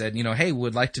 basically said, you know, hey,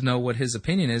 would like to know what his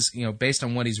opinion is. You know, based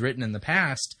on what he's written in the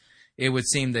past, it would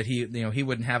seem that he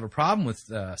wouldn't have a problem with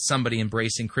somebody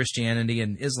embracing Christianity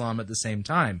and Islam at the same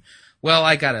time. Well,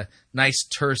 I got a nice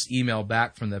terse email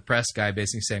back from the press guy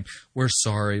basically saying, we're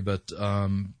sorry, but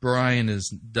Brian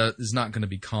is not going to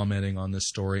be commenting on this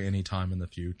story anytime in the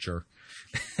future.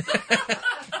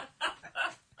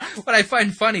 What I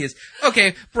find funny is,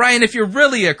 okay, Brian, if you're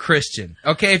really a Christian,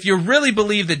 okay, if you really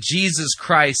believe that Jesus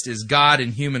Christ is God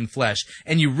in human flesh,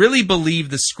 and you really believe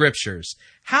the Scriptures,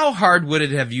 how hard would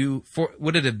it have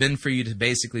been for you to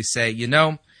basically say, you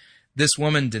know, this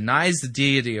woman denies the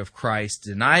deity of Christ,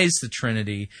 denies the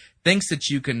Trinity, thinks that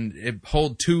you can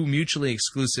hold two mutually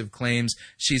exclusive claims.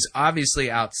 She's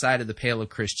obviously outside of the pale of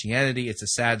Christianity. It's a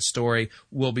sad story.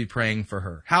 We'll be praying for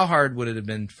her. How hard would it have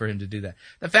been for him to do that?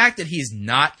 The fact that he's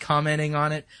not commenting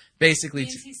on it basically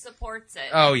means he supports it.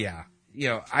 Oh, yeah. You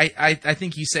know, I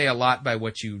think you say a lot by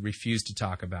what you refuse to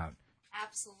talk about.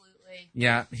 Absolutely.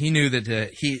 Yeah, he knew that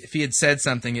if he had said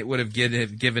something, it would have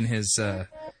given his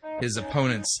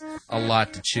opponents a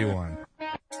lot to chew on.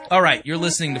 All right, you're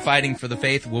listening to Fighting for the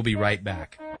Faith. We'll be right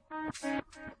back.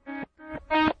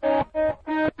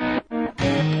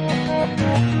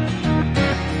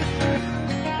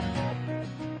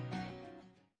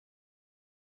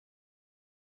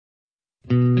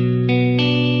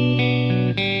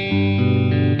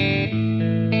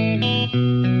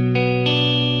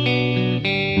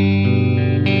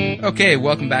 Okay,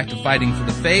 welcome back to Fighting for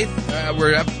the Faith.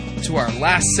 We're up to our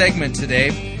last segment today.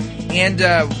 And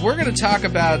we're going to talk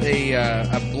about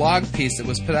a blog piece that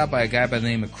was put out by a guy by the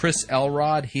name of Chris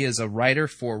Elrod. He is a writer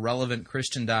for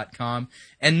RelevantChristian.com.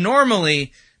 And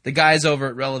normally, the guys over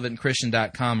at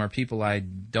RelevantChristian.com are people I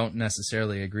don't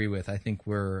necessarily agree with. I think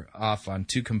we're off on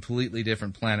two completely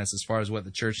different planets as far as what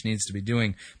the church needs to be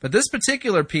doing. But this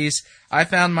particular piece, I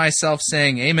found myself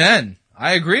saying, amen.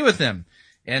 I agree with him.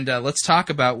 And let's talk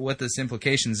about what this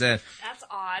implication said. That's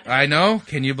odd. I know.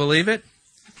 Can you believe it?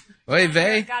 Oy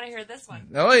vey. I gotta hear this one.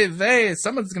 Oy vey.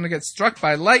 Someone's going to get struck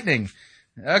by lightning.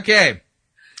 Okay.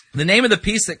 The name of the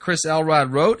piece that Chris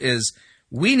Elrod wrote is,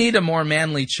 We Need a More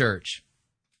Manly Church.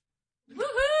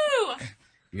 Woohoo!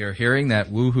 You're hearing that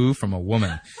woohoo from a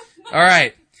woman. All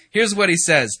right. Here's what he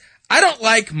says. I don't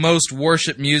like most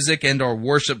worship music and or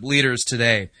worship leaders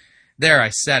today. There, I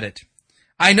said it.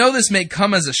 I know this may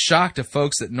come as a shock to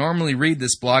folks that normally read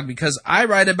this blog because I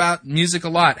write about music a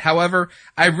lot. However,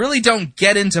 I really don't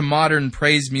get into modern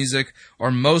praise music or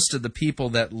most of the people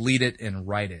that lead it and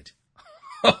write it.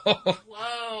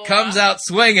 Whoa. Comes out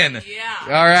swinging. Yeah.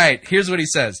 All right, here's what he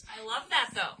says. I love that,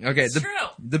 though. Okay, it's true.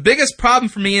 The biggest problem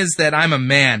for me is that I'm a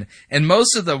man, and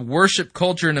most of the worship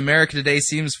culture in America today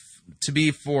seems to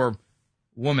be for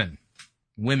women.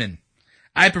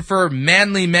 I prefer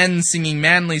manly men singing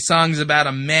manly songs about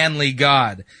a manly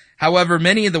God. However,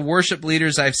 many of the worship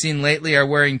leaders I've seen lately are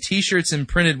wearing t-shirts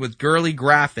imprinted with girly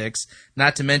graphics,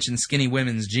 not to mention skinny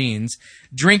women's jeans,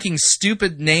 drinking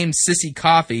stupid named sissy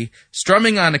coffee,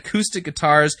 strumming on acoustic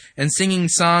guitars, and singing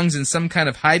songs in some kind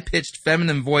of high-pitched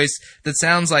feminine voice that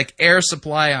sounds like Air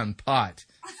Supply on pot.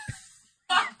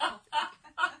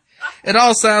 It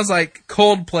all sounds like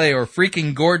Coldplay or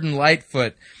freaking Gordon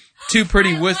Lightfoot. Too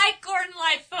pretty I with. like Gordon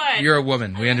Lightfoot. You're a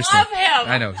woman. We understand. Love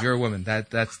him. I know you're a woman.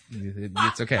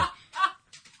 It's okay.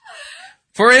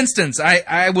 For instance,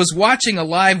 I was watching a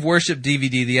live worship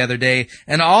DVD the other day,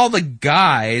 and all the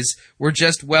guys were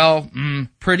just,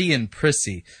 pretty and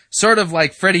prissy. Sort of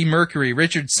like Freddie Mercury,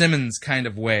 Richard Simmons kind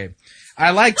of way.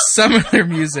 I liked some of their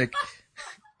music.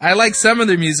 Until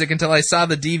I saw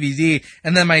the DVD,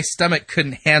 and then my stomach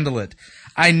couldn't handle it.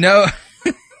 I know...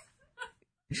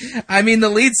 I mean, the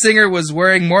lead singer was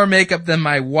wearing more makeup than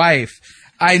my wife.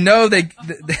 I know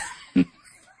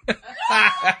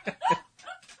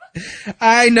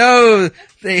I know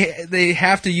they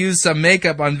have to use some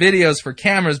makeup on videos for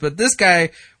cameras, but this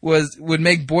guy would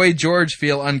make Boy George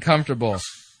feel uncomfortable.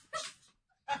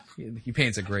 He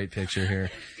paints a great picture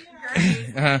here.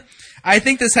 I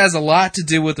think this has a lot to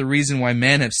do with the reason why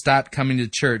men have stopped coming to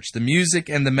church, the music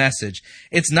and the message.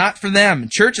 It's not for them.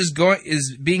 Church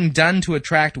is being done to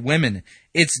attract women.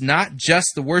 It's not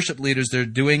just the worship leaders that are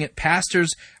doing it.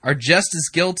 Pastors are just as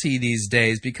guilty these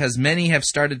days because many have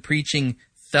started preaching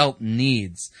felt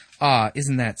needs.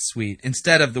 Isn't that sweet?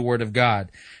 Instead of the Word of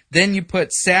God. Then you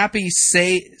put sappy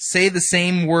say the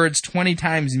same words 20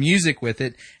 times music with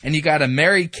it, and you got a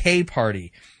Mary Kay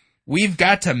party. We've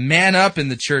got to man up in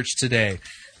the church today.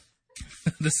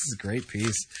 This is a great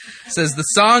piece. It says, the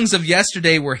songs of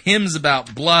yesterday were hymns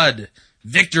about blood,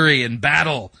 victory, and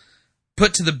battle,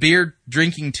 put to the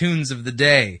beer-drinking tunes of the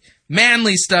day.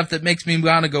 Manly stuff that makes me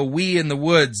want to go wee in the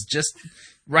woods, just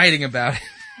writing about it.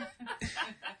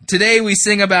 Today we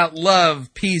sing about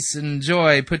love, peace, and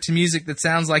joy, put to music that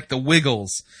sounds like the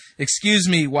Wiggles. Excuse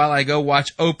me while I go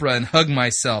watch Oprah and hug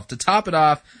myself. To top it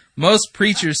off, most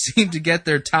preachers seem to get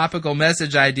their topical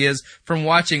message ideas from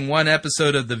watching one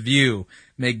episode of The View.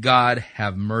 May God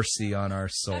have mercy on our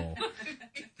soul.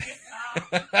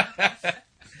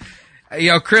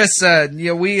 Chris,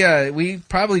 we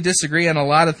probably disagree on a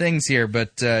lot of things here,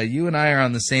 but you and I are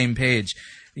on the same page.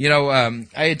 I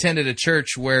attended a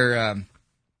church where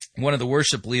one of the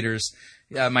worship leaders,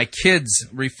 my kids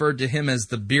referred to him as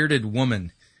the bearded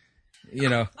woman.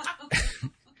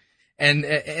 And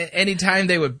anytime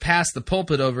they would pass the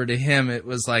pulpit over to him, it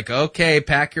was like, okay,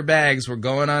 pack your bags, we're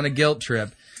going on a guilt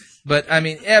trip. But, I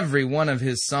mean, every one of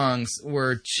his songs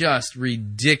were just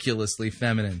ridiculously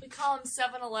feminine. We call them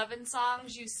 7-Eleven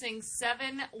songs. You sing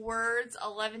 7 words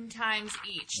 11 times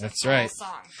each. That's right.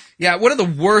 Song. Yeah, one of the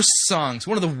worst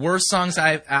songs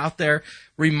out there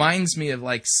reminds me of,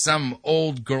 like, some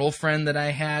old girlfriend that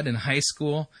I had in high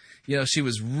school. She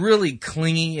was really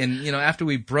clingy, and, after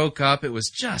we broke up, it was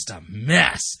just a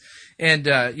mess. And,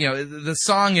 the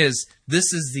song is,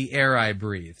 "This is the air I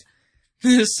breathe."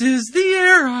 This is the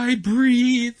air I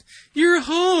breathe, your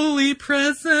holy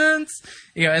presence.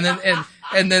 And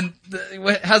then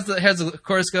how's the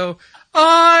chorus go?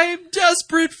 I'm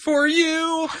desperate for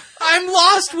you. I'm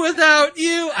lost without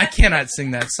you. I cannot sing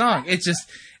that song. It just,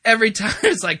 every time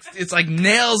it's like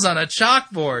nails on a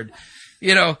chalkboard.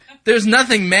 There's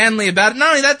nothing manly about it. Not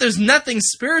only that, there's nothing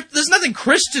there's nothing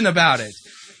Christian about it.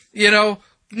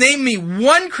 Name me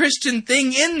one Christian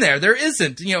thing in there. There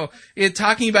isn't.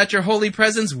 Talking about your holy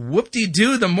presence,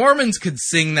 whoop-de-doo, the Mormons could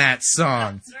sing that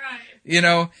song. That's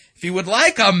right. If you would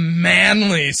like a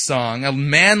manly song, a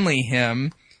manly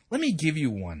hymn, let me give you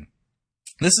one.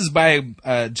 This is by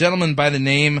a gentleman by the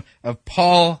name of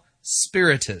Paul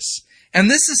Spiritus. And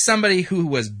this is somebody who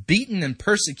was beaten and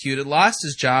persecuted, lost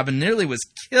his job, and nearly was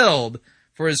killed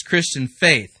for his Christian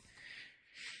faith.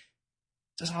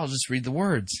 I'll just read the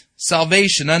words.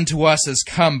 Salvation unto us has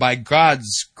come by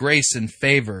God's grace and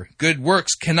favor. Good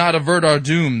works cannot avert our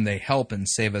doom. They help and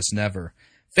save us never.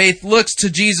 Faith looks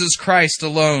to Jesus Christ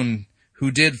alone,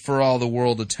 who did for all the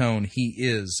world atone. He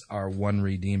is our one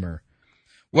Redeemer.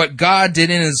 What God did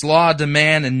in his law to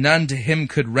man, and none to him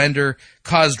could render,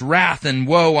 caused wrath and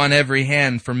woe on every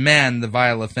hand for man, the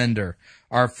vile offender.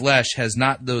 Our flesh has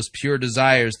not those pure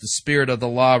desires the spirit of the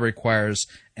law requires,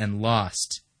 and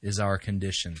lost is our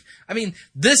condition. I mean,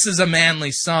 this is a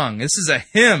manly song. This is a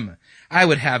hymn. I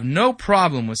would have no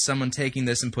problem with someone taking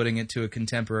this and putting it to a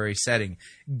contemporary setting.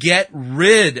 Get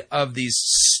rid of these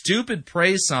stupid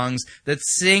praise songs that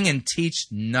sing and teach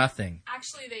nothing.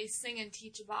 Actually, they sing and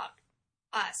teach about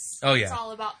us. Oh, yeah. It's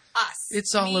all about us.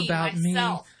 It's all about me.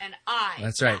 Myself, and I.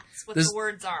 That's right. That's what the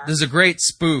words are. There's a great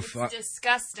spoof. It's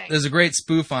disgusting. There's a great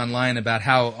spoof online about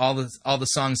how all the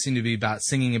songs seem to be about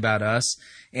singing about us,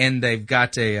 and they've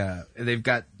got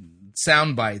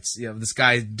sound bites. This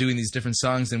guy doing these different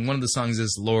songs, and one of the songs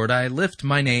is, "Lord, I lift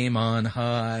my name on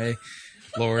high.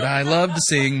 Lord, I love to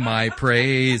sing my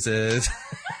praises."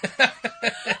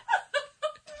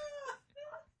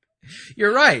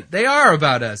 You're right. They are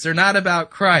about us. They're not about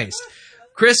Christ.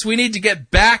 Chris, we need to get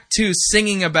back to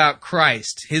singing about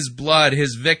Christ, His blood,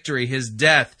 His victory, His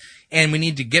death, and we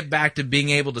need to get back to being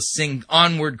able to sing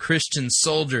Onward Christian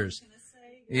Soldiers.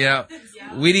 Yeah.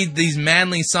 We need these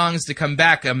manly songs to come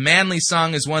back. A manly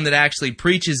song is one that actually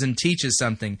preaches and teaches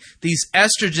something. These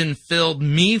estrogen-filled,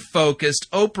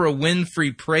 me-focused, Oprah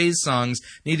Winfrey praise songs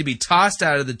need to be tossed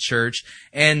out of the church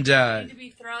and need to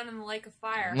be thrown in the lake of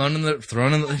fire.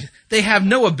 They have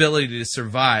no ability to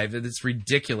survive. It's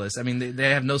ridiculous. I mean,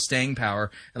 they have no staying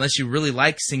power unless you really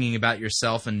like singing about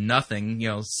yourself and nothing,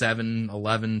 7,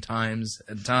 11 times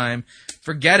at a time.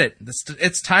 Forget it.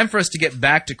 It's time for us to get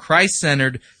back to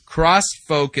Christ-centered,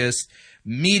 cross-focused,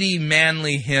 meaty,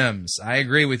 manly hymns. I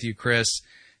agree with you, Chris.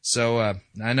 So,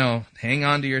 I know, hang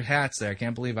on to your hats there. I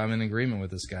can't believe I'm in agreement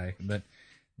with this guy. But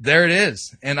there it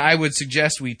is. And I would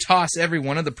suggest we toss every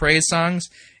one of the praise songs.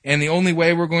 And the only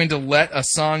way we're going to let a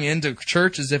song into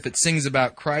church is if it sings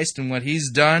about Christ and what He's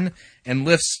done and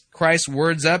lifts Christ's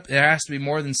words up. It has to be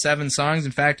more than 7 songs.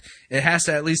 In fact, it has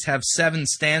to at least have 7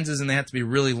 stanzas, and they have to be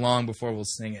really long before we'll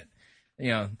sing it.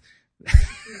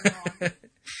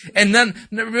 And then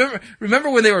remember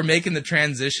when they were making the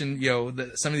transition,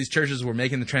 some of these churches were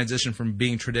making the transition from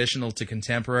being traditional to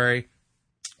contemporary.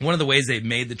 One of the ways they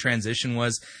made the transition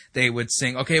was they would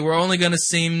sing, okay, we're only going to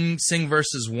sing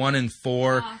verses 1 and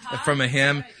 4 from a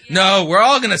hymn. Yeah. No, we're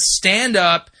all going to stand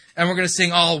up and we're going to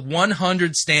sing all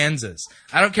 100 stanzas.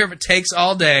 I don't care if it takes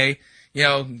all day.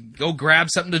 Go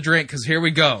grab something to drink because here we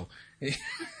go.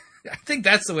 I think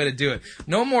that's the way to do it.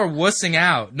 No more wussing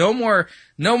out. No more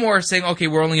saying, okay,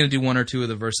 we're only going to do 1 or 2 of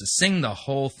the verses. Sing the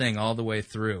whole thing all the way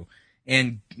through.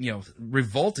 And,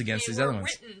 revolt against these other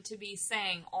ones. They were written to be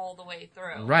sang all the way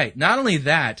through. Right. Not only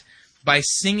that, by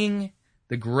singing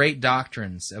the great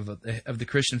doctrines of the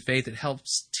Christian faith, it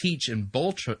helps teach and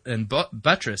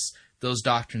buttress those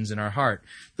doctrines in our heart.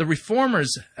 The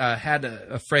Reformers had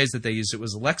a phrase that they used. It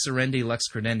was lex orandi, lex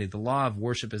credendi. The law of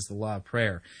worship is the law of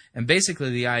prayer. And basically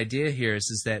the idea here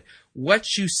is that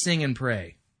what you sing and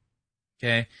pray,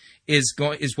 okay, is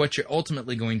what you're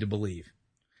ultimately going to believe.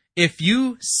 If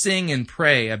you sing and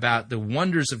pray about the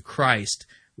wonders of Christ,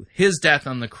 His death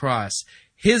on the cross,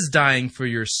 His dying for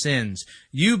your sins,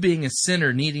 you being a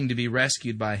sinner needing to be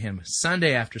rescued by Him,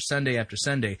 Sunday after Sunday after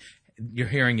Sunday, you're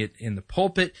hearing it in the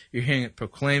pulpit, you're hearing it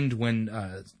proclaimed when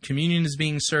communion is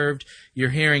being served, you're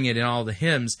hearing it in all the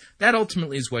hymns, that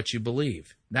ultimately is what you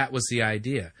believe. That was the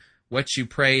idea. What you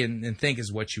pray and think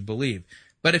is what you believe.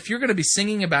 But if you're going to be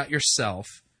singing about yourself,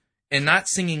 and not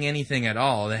singing anything at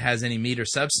all that has any meat or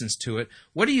substance to it,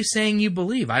 what are you saying you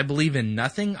believe? I believe in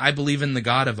nothing. I believe in the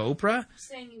God of Oprah. You're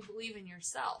saying you believe in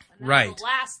yourself. And that's right. The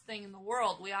last thing in the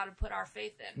world we ought to put our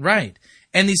faith in. Right.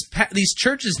 And these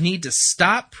churches need to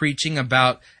stop preaching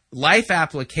about life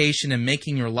application and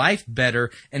making your life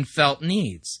better and felt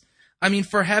needs. I mean,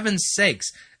 for heaven's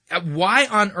sakes, why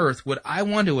on earth would I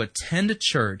want to attend a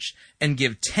church and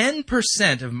give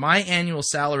 10% of my annual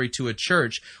salary to a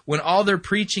church when all their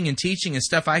preaching and teaching is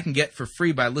stuff I can get for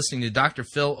free by listening to Dr.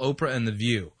 Phil, Oprah, and The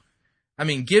View? I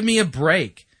mean, give me a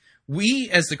break. We,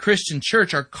 as the Christian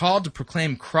church, are called to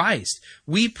proclaim Christ.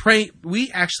 We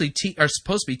actually are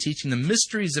supposed to be teaching the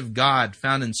mysteries of God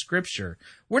found in Scripture.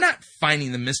 We're not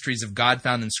finding the mysteries of God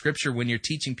found in Scripture when you're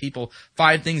teaching people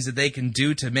 5 things that they can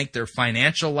do to make their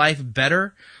financial life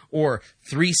better, or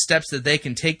 3 steps that they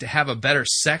can take to have a better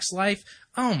sex life.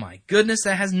 Oh my goodness,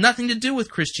 that has nothing to do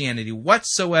with Christianity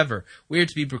whatsoever. We are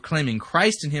to be proclaiming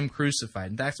Christ and Him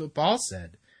crucified. And that's what Paul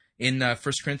said in 1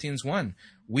 Corinthians 1.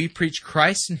 We preach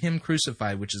Christ and Him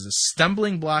crucified, which is a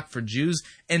stumbling block for Jews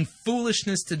and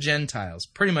foolishness to Gentiles,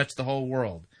 pretty much the whole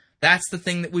world. That's the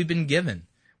thing that we've been given.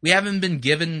 We haven't been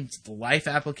given life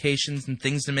applications and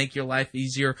things to make your life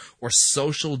easier, or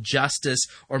social justice,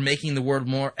 or making the world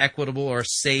more equitable or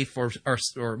safe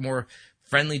or more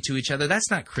friendly to each other. That's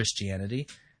not Christianity.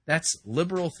 That's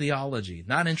liberal theology.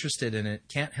 Not interested in it.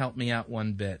 Can't help me out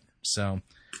one bit. So,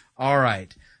 all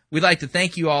right. We'd like to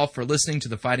thank you all for listening to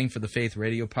the Fighting for the Faith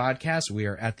radio podcast. We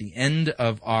are at the end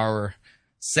of our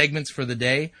segments for the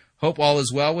day. Hope all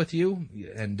is well with you,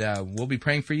 and we'll be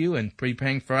praying for you and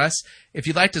praying for us. If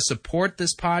you'd like to support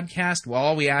this podcast, well,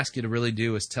 all we ask you to really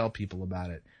do is tell people about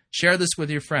it. Share this with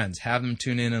your friends. Have them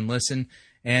tune in and listen,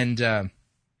 and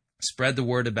spread the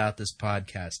word about this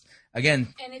podcast.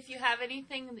 Again, and if you have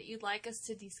anything that you'd like us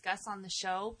to discuss on the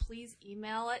show, please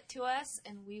email it to us,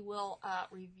 and we will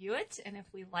review it. And if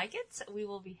we like it, we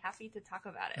will be happy to talk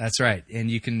about it. That's right.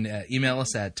 And you can email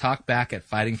us at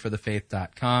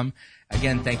talkback@fightingforthefaith.com.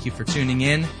 Again, thank you for tuning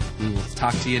in. We will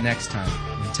talk to you next time.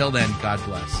 Until then, God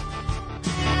bless.